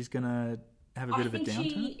worried that she's going to have a bit of a downturn? I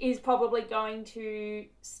think she is probably going to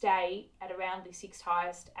stay at around the 6th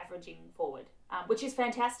highest averaging forward, which is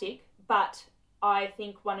fantastic. But I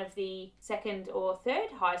think one of the 2nd or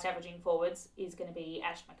 3rd highest averaging forwards is going to be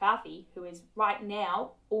Ash McCarthy, who is right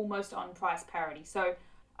now almost on price parity. So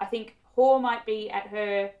I think Hoare might be at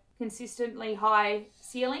her consistently high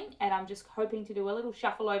ceiling, and I'm just hoping to do a little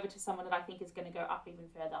shuffle over to someone that I think is going to go up even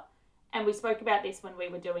further. And we spoke about this when we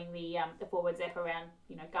were doing the forwards app around,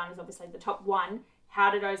 Garner's obviously the top 1.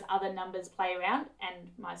 How do those other numbers play around?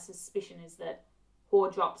 And my suspicion is that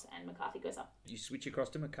Hoare drops and McCarthy goes up. You switch across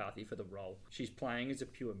to McCarthy for the role. She's playing as a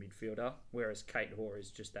pure midfielder, whereas Kate Hoare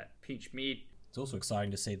is just that pinch mid. It's also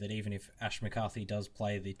exciting to see that even if Ash McCarthy does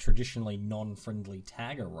play the traditionally non-friendly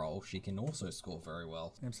tagger role, she can also score very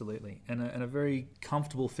well. Absolutely. And a very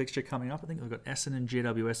comfortable fixture coming up. I think we've got Essendon,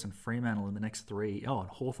 GWS and Fremantle in the next 3. Oh, and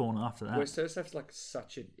Hawthorn after that. West Coast have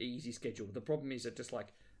such an easy schedule. The problem is that just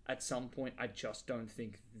at some point, I just don't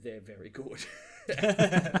think they're very good.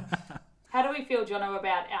 How do we feel, Jono,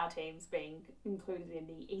 about our teams being included in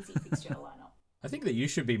the easy fixture lineup? I think that you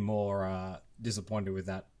should be more disappointed with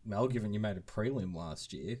that, Mel, given you made a prelim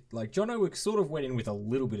last year. Jono sort of went in with a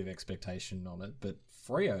little bit of expectation on it, but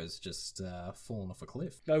Freo's just fallen off a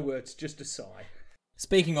cliff. No words, just a sigh.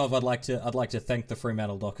 Speaking of, I'd like to thank the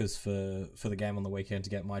Fremantle Dockers for the game on the weekend to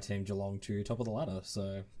get my team Geelong to top of the ladder.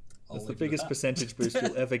 So that's the biggest percentage boost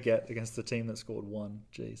you'll ever get against the team that scored 1.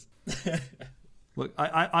 Jeez. Look,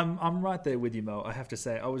 I'm right there with you, Mo. I have to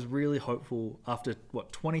say, I was really hopeful after,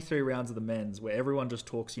 23 rounds of the men's where everyone just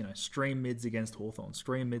talks, stream mids against Hawthorn.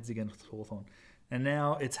 And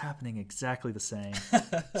now it's happening exactly the same.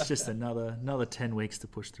 It's just another 10 weeks to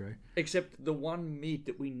push through. Except the one mid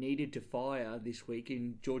that we needed to fire this week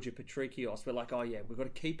in Georgia Patrikios, we're like, oh yeah, we've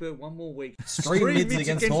got to keep her one more week. Stream mids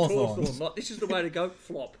against Hawthorn. This is the way to go.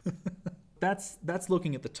 Flop. That's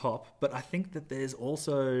looking at the top, but I think that there's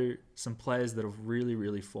also some players that have really,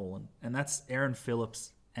 really fallen, and that's Erin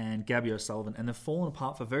Phillips and Gabby O'Sullivan, and they've fallen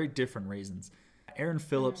apart for very different reasons. Erin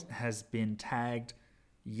Phillips has been tagged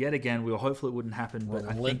yet again. We were hopeful it wouldn't happen, but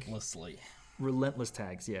relentlessly. Relentless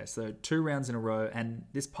tags, yeah. So 2 rounds in a row, and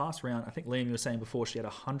this past round, I think Liam, you were saying before, she had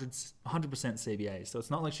 100% CBA, so it's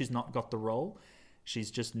not like she's not got the role. She's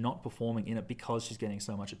just not performing in it because she's getting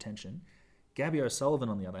so much attention. Gabby O'Sullivan,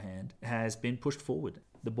 on the other hand, has been pushed forward.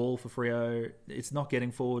 The ball for Freo, it's not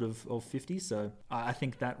getting forward of 50, so I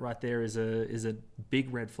think that right there is a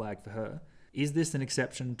big red flag for her. Is this an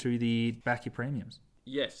exception to the back your premiums?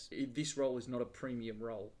 Yes, this role is not a premium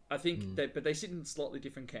role. I think but they sit in slightly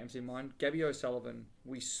different camps in mind. Gabby O'Sullivan,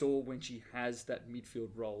 we saw when she has that midfield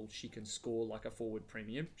role, she can score like a forward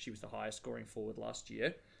premium. She was the highest scoring forward last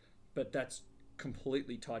year, but that's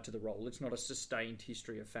completely tied to the role. It's not a sustained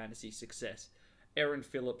history of fantasy success. Erin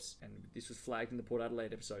Phillips, and this was flagged in the Port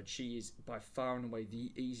Adelaide episode, she is by far and away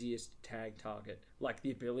the easiest tag target. Like,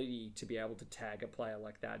 the ability to be able to tag a player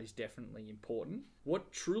like that is definitely important.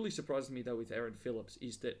 What truly surprises me, though, with Erin Phillips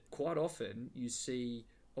is that quite often you see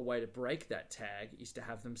a way to break that tag is to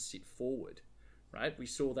have them sit forward, right? We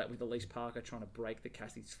saw that with Elise Parker trying to break the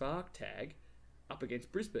Cassie Spark tag up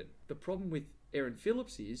against Brisbane. The problem with Erin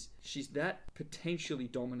Phillips is she's that potentially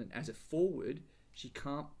dominant as a forward. She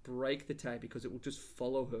can't break the tag because it will just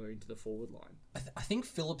follow her into the forward line. I think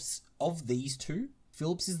Phillips, of these two,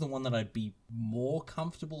 Phillips is the one that I'd be more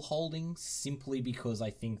comfortable holding, simply because I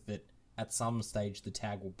think that at some stage the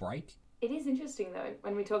tag will break. It is interesting, though,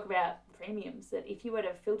 when we talk about premiums, that if you were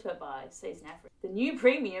to filter by season average, the new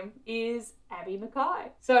premium is Abby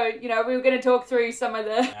Mackay. So, we were going to talk through some of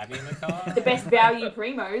the Abby Mackay. the best value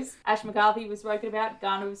primos. Ash McCarthy was spoken about,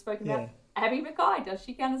 Garner was spoken about. Abby Mackay, does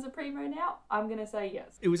she count as a primo now? I'm going to say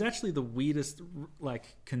yes. It was actually the weirdest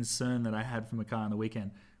concern that I had for Mackay on the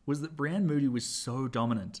weekend was that Brianne Moody was so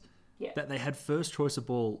dominant that they had first choice of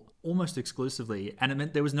ball almost exclusively, and it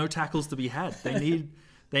meant there was no tackles to be had.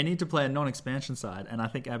 They need to play a non-expansion side, and I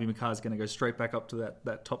think Abby Mackay is going to go straight back up to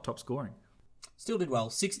that top scoring. Still did well.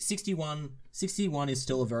 61 is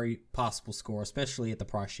still a very passable score, especially at the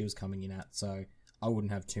price she was coming in at, so I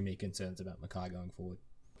wouldn't have too many concerns about Mackay going forward.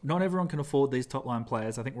 Not everyone can afford these top-line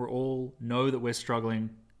players. I think we all know that we're struggling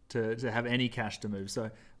to have any cash to move. So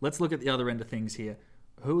let's look at the other end of things here.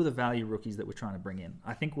 Who are the value rookies that we're trying to bring in?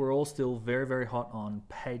 I think we're all still very, very hot on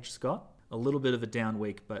Paige Scott. A little bit of a down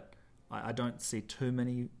week, but I don't see too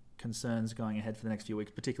many concerns going ahead for the next few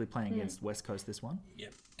weeks, particularly playing against West Coast this one.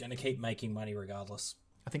 Yep, going to keep making money regardless.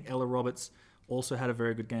 I think Ella Roberts also had a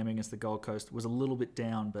very good game against the Gold Coast. Was a little bit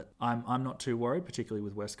down, but I'm not too worried, particularly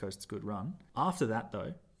with West Coast's good run. After that,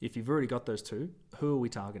 though, if you've already got those two, who are we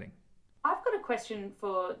targeting? I've got a question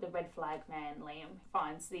for the red flag man, Liam.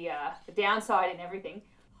 Finds the downside in everything.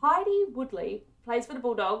 Heidi Woodley plays for the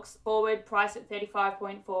Bulldogs, forward, priced at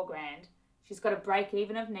 35.4 grand. She's got a break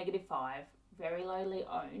even of -5, very lowly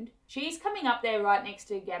owned. She's coming up there right next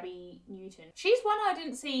to Gabby Newton. She's one I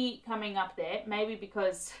didn't see coming up there, maybe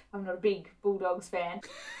because I'm not a big Bulldogs fan.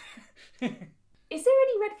 Is there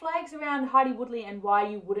any red flags around Heidi Woodley and why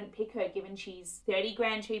you wouldn't pick her, given she's 30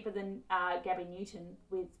 grand cheaper than Gabby Newton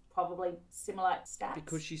with probably similar stats?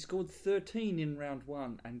 Because she scored 13 in round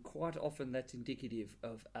one, and quite often that's indicative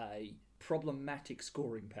of a problematic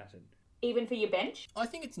scoring pattern. Even for your bench? I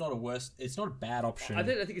think it's not a bad option. I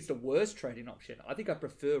think it's the worst trading option. I think I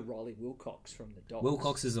prefer Riley Wilcox from the Dogs.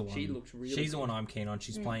 Wilcox is the one. She looks really She's good. the one I'm keen on.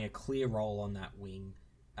 She's playing a clear role on that wing.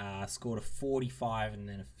 Scored a 45 and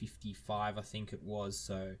then a 55, I think it was.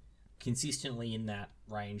 So consistently in that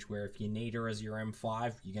range where if you need her as your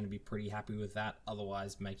M5, you're going to be pretty happy with that.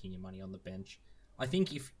 Otherwise, making your money on the bench. I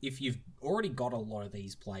think if you've already got a lot of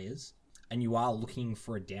these players and you are looking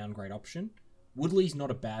for a downgrade option, Woodley's not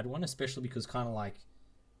a bad one, especially because kind of like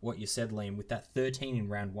what you said, Liam, with that 13 in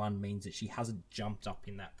round one means that she hasn't jumped up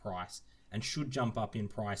in that price and should jump up in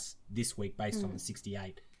price this week based on the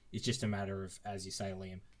 68. It's just a matter of, as you say,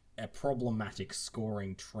 Liam, a problematic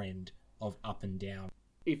scoring trend of up and down.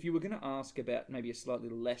 If you were going to ask about maybe a slightly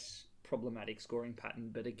less problematic scoring pattern,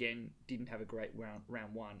 but again, didn't have a great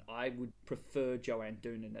round one, I would prefer Joanne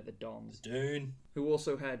Doonan at the Doms. Doon. Who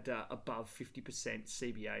also had above 50%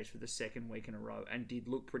 CBAs for the second week in a row and did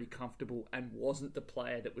look pretty comfortable and wasn't the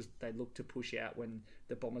player that they looked to push out when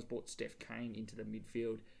the Bombers brought Steph Kane into the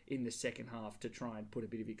midfield in the second half to try and put a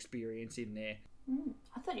bit of experience in there.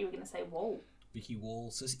 I thought you were going to say Wall. Vicky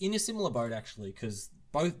Walls is in a similar boat, actually, because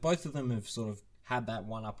both of them have sort of had that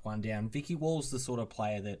one up, one down. Vicky Wall's the sort of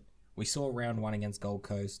player that we saw round one against Gold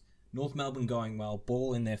Coast. North Melbourne going well,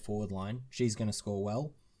 ball in their forward line. She's going to score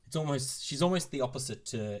well. She's almost the opposite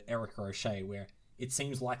to Erica O'Shea, where it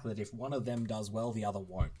seems likely that if one of them does well, the other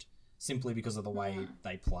won't, simply because of the way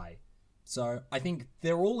they play. So I think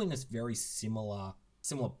they're all in this very similar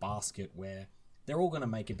basket where they're all going to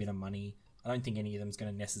make a bit of money. I don't think any of them is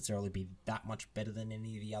going to necessarily be that much better than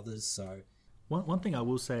any of the others. So one thing I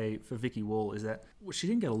will say for Vicky Wall is that she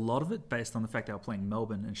didn't get a lot of it based on the fact they were playing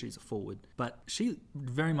Melbourne and she's a forward. But she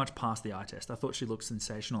very much passed the eye test. I thought she looked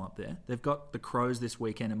sensational up there. They've got the Crows this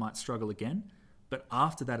weekend and might struggle again. But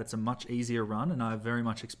after that, it's a much easier run, and I very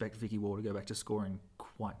much expect Vicky Wall to go back to scoring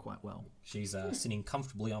quite well. She's sitting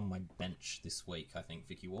comfortably on my bench this week, I think,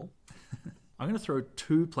 Vicky Wall. I'm going to throw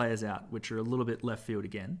two players out, which are a little bit left field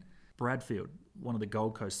again. Bradfield, one of the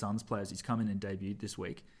Gold Coast Suns players, he's come in and debuted this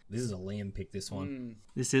week. This is a Liam pick, this one.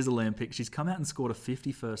 This is a Liam pick. She's come out and scored a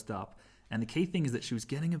 50 first up. And the key thing is that she was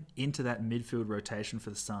getting into that midfield rotation for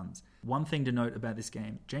the Suns. One thing to note about this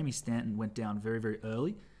game, Jamie Stanton went down very, very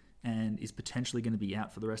early. and is potentially going to be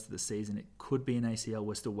out for the rest of the season. It could be an ACL.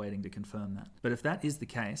 We're still waiting to confirm that. But if that is the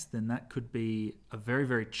case, then that could be a very,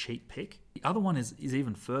 very cheap pick. The other one is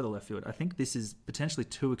even further left field. I think this is potentially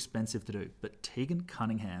too expensive to do, but Tegan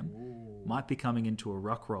Cunningham might be coming into a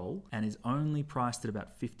ruck role and is only priced at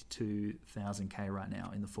about 52,000K right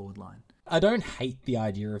now in the forward line. I don't hate the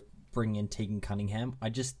idea of bringing in Tegan Cunningham.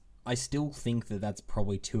 I still think that that's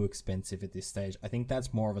probably too expensive at this stage. I think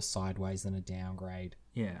that's more of a sideways than a downgrade.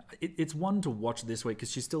 Yeah, it's one to watch this week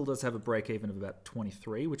because she still does have a break-even of about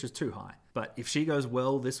 23, which is too high. But if she goes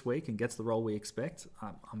well this week and gets the role we expect,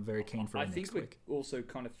 I'm very keen for her next week. I think we're also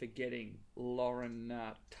kind of forgetting Lauren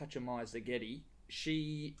Tachimai-Zagetti.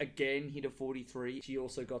 She, again, hit a 43. She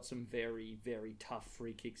also got some very, very tough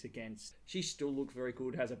free kicks against. She still looks very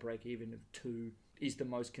good, has a break-even of 2. Is the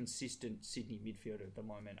most consistent Sydney midfielder at the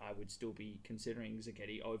moment. I would still be considering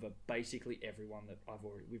Zagetti over basically everyone that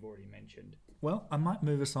we've already mentioned. Well, I might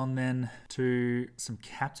move us on then to some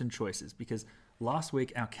captain choices because last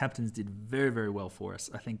week our captains did very, very well for us.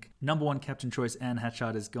 I think number 1 captain choice, Anne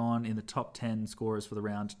Hatchard, has gone in the top 10 scorers for the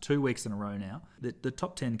round 2 weeks in a row now. The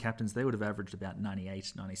top 10 captains, they would have averaged about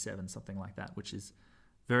 98, 97, something like that, which is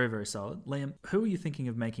very, very solid. Liam, who are you thinking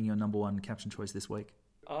of making your number 1 captain choice this week?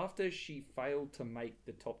 After she failed to make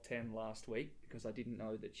the top 10 last week, because I didn't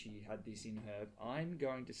know that she had this in her, I'm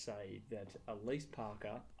going to say that Elise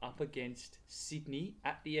Parker up against Sydney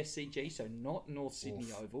at the SCG, so not North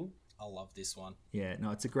Sydney Oval. I love this one. Yeah,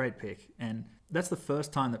 no, it's a great pick. And that's the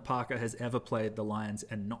first time that Parker has ever played the Lions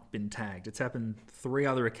and not been tagged. It's happened 3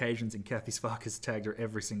 other occasions and Kathy Spark has tagged her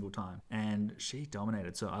every single time. And she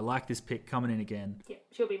dominated. So I like this pick coming in again. Yeah,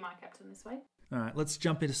 she'll be my captain this week. All right, let's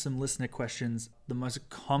jump into some listener questions. The most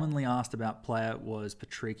commonly asked about player was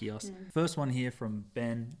Patrikios. First one here from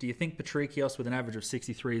Ben. Do you think Patrikios with an average of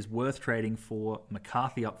 63 is worth trading for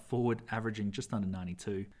McCarthy up forward, averaging just under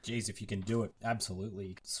 92? Geez, if you can do it,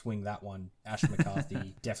 absolutely. Swing that one. Ash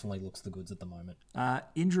McCarthy definitely looks the goods at the moment.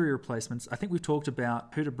 Injury replacements. I think we've talked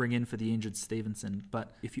about who to bring in for the injured Stevenson,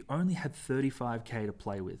 but if you only had 35k to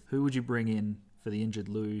play with, who would you bring in for the injured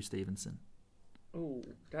Lou Stevenson? Oh,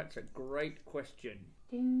 that's a great question.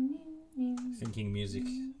 Thinking music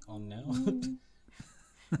on now.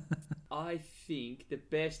 I think the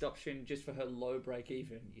best option just for her low break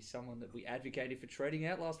even is someone that we advocated for trading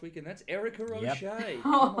out last week, and that's Erica O'Shea.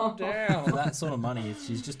 Come on down. For that sort of money,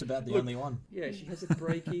 she's just about the only one. Yeah, she has a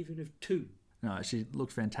break even of 2. No, she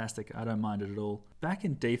looked fantastic. I don't mind it at all. Back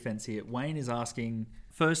in defense here, Wayne is asking,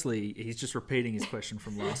 firstly, he's just repeating his question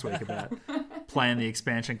from last week about playing the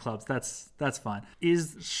expansion clubs. That's fine.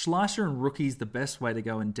 Is Schleicher and rookies the best way to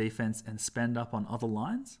go in defense and spend up on other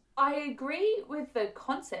lines? I agree with the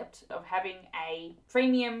concept of having a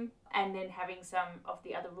premium and then having some of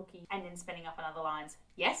the other rookies and then spending up on other lines.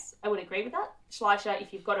 Yes, I would agree with that. Schleicher,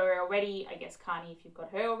 if you've got her already. I guess Carney, if you've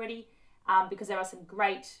got her already. Because there are some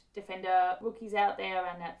great defender rookies out there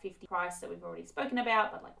around that 50 price that we've already spoken about,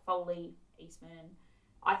 but like Foley, Eastman.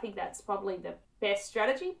 I think that's probably the best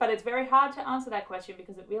strategy, but it's very hard to answer that question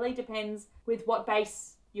because it really depends with what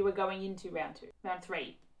base you were going into round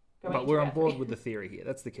 3. But we're on board with the theory here.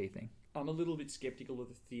 That's the key thing. I'm a little bit skeptical of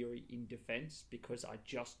the theory in defence because I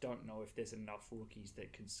just don't know if there's enough rookies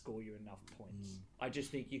that can score you enough points. I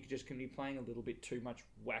just think you just can be playing a little bit too much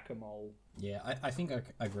whack-a-mole. Yeah, I think I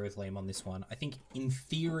agree with Liam on this one. I think in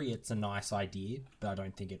theory it's a nice idea, but I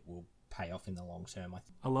don't think it will pay off in the long term.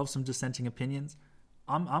 I love some dissenting opinions.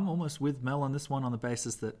 I'm almost with Mel on this one on the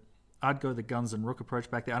basis that I'd go the guns and rook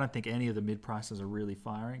approach back there. I don't think any of the mid prices are really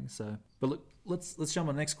firing. So, but look, let's jump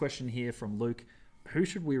on the next question here from Luke. Who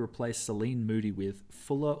should we replace Celine Moody with,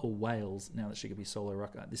 Fuller or Wales, now that she could be solo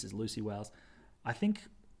rucker? This is Lucy Wales. I think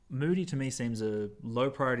Moody to me seems a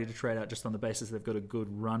low priority to trade out just on the basis they've got a good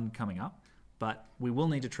run coming up, but we will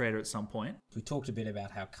need to trade her at some point. We talked a bit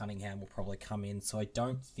about how Cunningham will probably come in, so I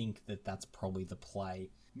don't think that that's probably the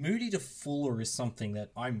play. Moody to Fuller is something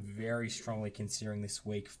that I'm very strongly considering this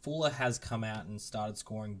week. Fuller has come out and started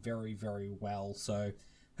scoring very, very well, so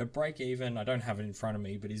her break even, I don't have it in front of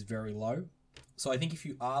me, but is very low. So I think if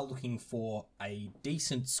you are looking for a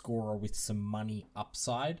decent scorer with some money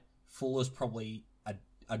upside, Fuller's probably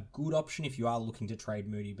a good option if you are looking to trade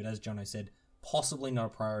Moody, but as Jono said, possibly not a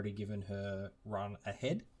priority given her run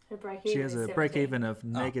ahead. Her break-even She has a break even of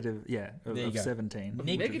negative, of 17.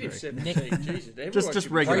 Negative 17, Jesus. Just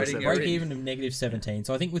regular break even of negative 17.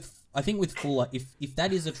 So I think with Fuller, if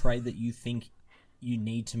that is a trade that you think you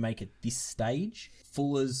need to make at this stage,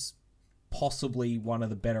 Fuller's possibly one of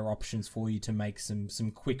the better options for you to make some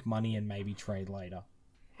quick money and maybe trade later.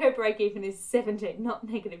 Her break-even is 17, not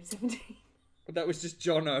negative 17. That was just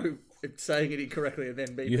Jono saying it incorrectly and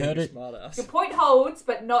then me You being heard a it. smartass. Your point holds,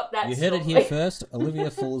 but not that You heard it strongly. here first. Olivia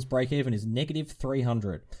Fuller's break-even is negative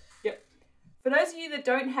 300. Yep. For those of you that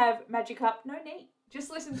don't have Magic Up, no need. Just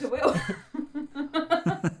listen to Will.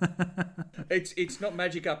 It's not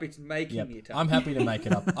magic up, it's making Yep. it up. I'm happy to make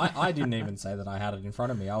it up. I didn't even say that I had it in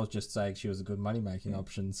front of me. I was just saying she was a good money-making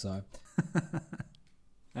option, so...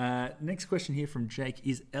 Next question here from Jake.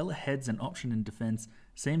 Is Ella Heads an option in defence?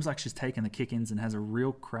 Seems like she's taken the kick-ins and has a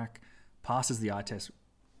real crack, passes the eye test.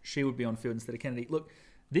 She would be on field instead of Kennedy. Look,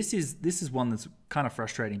 this is one that's kind of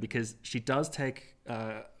frustrating because she does take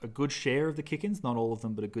a good share of the kick-ins, not all of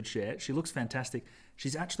them, but a good share. She looks fantastic.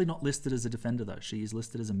 She's actually not listed as a defender, though. She is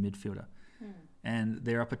listed as a midfielder. And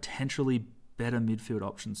there are potentially better midfield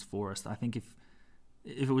options for us. I think if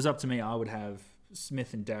it was up to me, I would have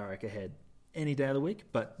Smith and Darrick ahead any day of the week,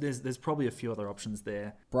 but there's probably a few other options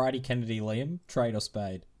there. Bridie, Kennedy, Liam, trade or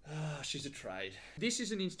spade? She's a trade. This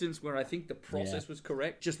is an instance where I think the process was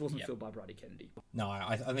correct, just wasn't filled by Bridie Kennedy. No,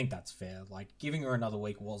 I think that's fair. Like, giving her another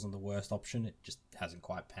week wasn't the worst option. It just hasn't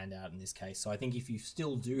quite panned out in this case. So I think if you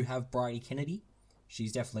still do have Bridie Kennedy,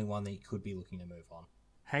 she's definitely one that you could be looking to move on.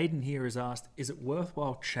 Hayden here has asked, is it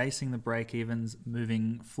worthwhile chasing the break-evens,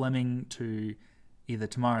 moving Fleming to either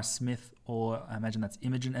Tamara Smith or I imagine that's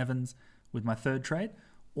Imogen Evans with my third trade?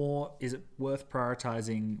 Or is it worth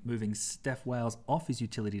prioritising moving Steph Wales off his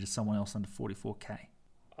utility to someone else under 44k?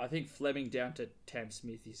 I think Fleming down to Tam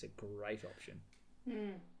Smith is a great option.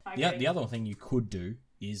 The other thing you could do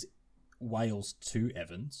is Wales to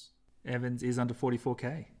Evans. Evans is under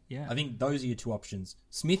 44k, yeah. I think those are your two options.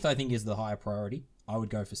 Smith, I think, is the higher priority. I would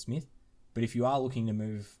go for Smith. But if you are looking to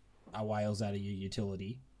move a Wales out of your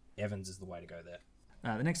utility, Evans is the way to go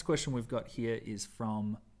there. The next question we've got here is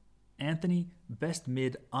from Anthony, best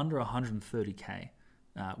mid under 130k,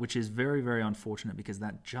 which is very, very unfortunate because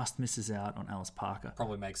that just misses out on Alice Parker.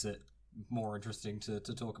 Probably makes it more interesting to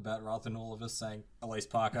talk about rather than all of us saying Elise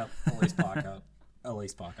Parker, Elise Parker,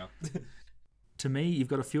 Elise Parker. To me, you've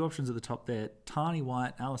got a few options at the top there. Tani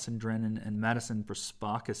White, Alison Drennan, and Madison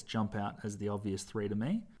Prasparkas jump out as the obvious three to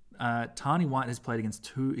me. Tani White has played against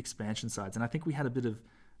two expansion sides, and I think we had a bit of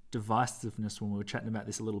divisiveness when we were chatting about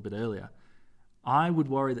this a little bit earlier. I would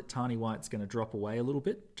worry that Tani White's going to drop away a little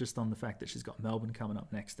bit, just on the fact that she's got Melbourne coming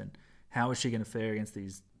up next, and how is she going to fare against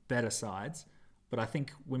these better sides? But I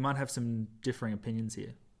think we might have some differing opinions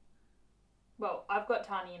here. Well, I've got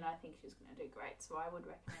Tani and I think she's going to do great, so I would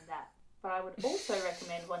recommend that. But I would also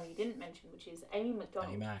recommend one you didn't mention, which is Amy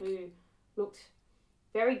McDonald, who looked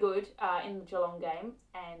very good in the Geelong game.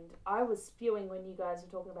 And I was spewing when you guys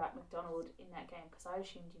were talking about McDonald in that game because I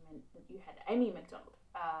assumed you meant that you had Amy McDonald.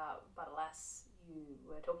 But alas, you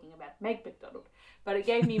were talking about Meg McDonald. But it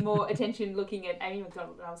gave me more attention looking at Amy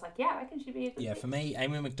McDonald. And I was like, yeah, I reckon she'd be a good For me,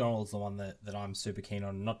 Amy McDonald's the one that I'm super keen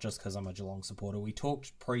on, not just because I'm a Geelong supporter. We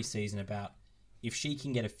talked pre-season about if she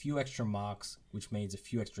can get a few extra marks, which means a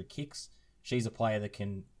few extra kicks, she's a player that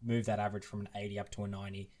can move that average from an 80 up to a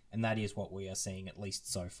 90, and that is what we are seeing, at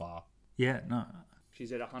least so far. Yeah, no.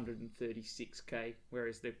 She's at 136k,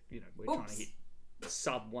 whereas we're trying to hit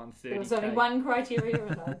sub 130k. There was only one criteria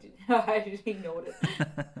and I ignored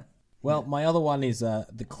it. Well, my other one is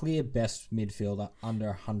the clear best midfielder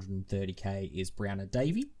under 130k is Brianna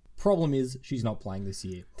Davey. Problem is, she's not playing this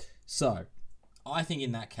year. So, I think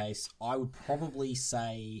in that case, I would probably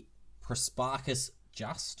say Prasparkas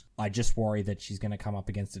just. I just worry that she's going to come up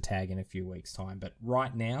against a tag in a few weeks' time. But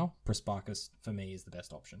right now, Prasparkas, for me, is the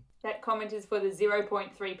best option. That comment is for the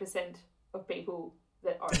 0.3% of people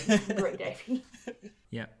that own Brie Davey.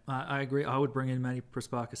 Yeah, I agree. I would bring in Maddie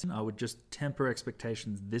Prasparkas. I would just temper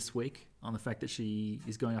expectations this week on the fact that she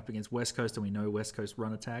is going up against West Coast, and we know West Coast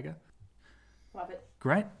run a tagger. Love it.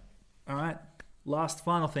 Great. All right. Last,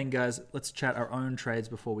 final thing, guys. Let's chat our own trades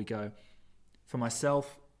before we go. For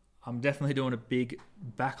myself, I'm definitely doing a big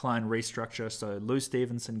backline restructure. So Lou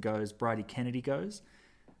Stevenson goes, Bridie Kennedy goes,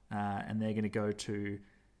 and they're going to go to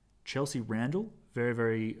Chelsea Randall. Very,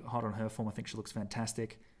 very hot on her form. I think she looks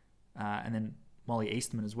fantastic. And then Molly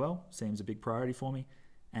Eastman as well. Seems a big priority for me.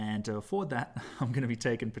 And to afford that, I'm going to be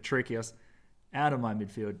taking Patrikios out of my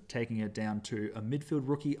midfield, taking her down to a midfield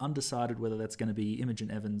rookie, undecided whether that's going to be Imogen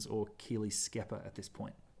Evans or Keely Skepper at this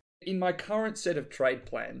point. In my current set of trade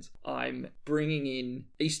plans, I'm bringing in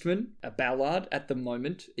Eastman, a Ballard at the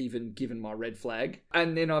moment, even given my red flag.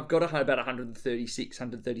 And then I've got about 136,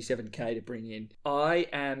 137k to bring in. I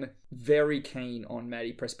am very keen on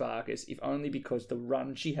Maddie Prespakis, if only because the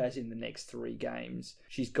run she has in the next 3 games.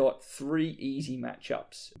 She's got 3 easy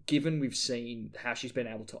matchups. Given we've seen how she's been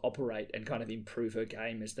able to operate and kind of improve her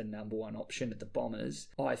game as the number 1 option at the Bombers,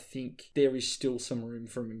 I think there is still some room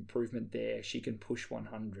for improvement there. She can push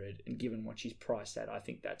 100. And given what she's priced at, I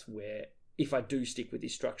think that's where, if I do stick with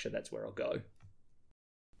this structure, that's where I'll go.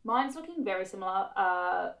 Mine's looking very similar.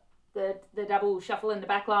 The double shuffle in the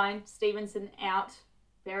back line. Stevenson out,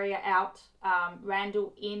 Ferrier out,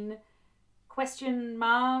 Randall in. Question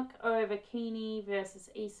mark over Keeney versus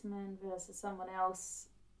Eastman versus someone else.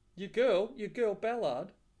 Your girl Ballard.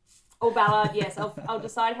 Or Ballard, yes. I'll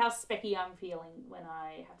decide how specky I'm feeling when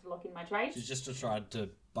I have to lock in my trade. She's just tried to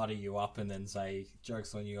butter you up and then say,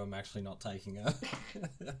 joke's on you, I'm actually not taking her.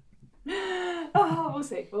 Oh, we'll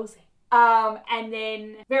see. And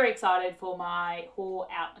then very excited for my Hall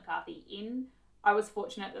out, McCarthy in. I was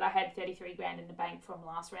fortunate that I had 33 grand in the bank from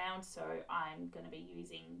last round, so I'm going to be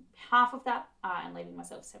using half of that and leaving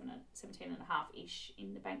myself 17.5-ish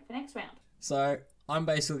in the bank for next round. So I'm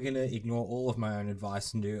basically going to ignore all of my own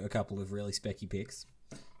advice and do a couple of really specky picks.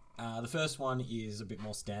 The first one is a bit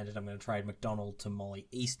more standard. I'm going to trade McDonald to Molly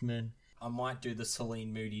Eastman. I might do the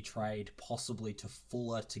Celine Moody trade, possibly to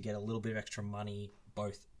Fuller, to get a little bit of extra money,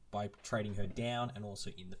 both by trading her down and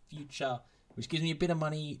also in the future, which gives me a bit of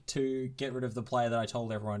money to get rid of the player that I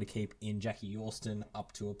told everyone to keep in Jackie Yorston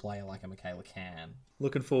up to a player like a Michaela Can.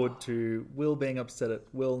 Looking forward to Will being upset at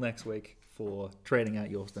Will next week for trading out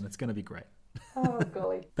Yorston. It's going to be great. Oh,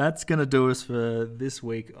 golly. That's going to do us for this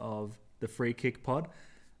week of the Free Kick Pod.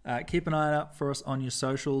 Keep an eye out for us on your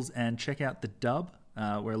socials and check out the Dub,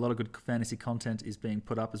 where a lot of good fantasy content is being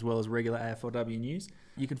put up, as well as regular AFLW news.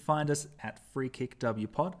 You can find us at Free Kick W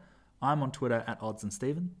Pod. I'm on Twitter at Odds and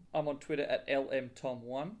Steven. I'm on Twitter at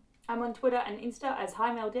LMTom1. I'm on Twitter and Insta as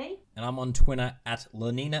HiMelD. And I'm on Twitter at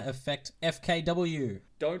Lenina Effect FKW.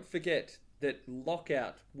 Don't forget that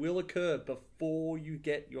lockout will occur before you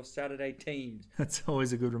get your Saturday teams. That's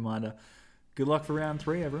always a good reminder. Good luck for round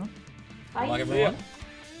 3, everyone. Bye. Good luck, everyone.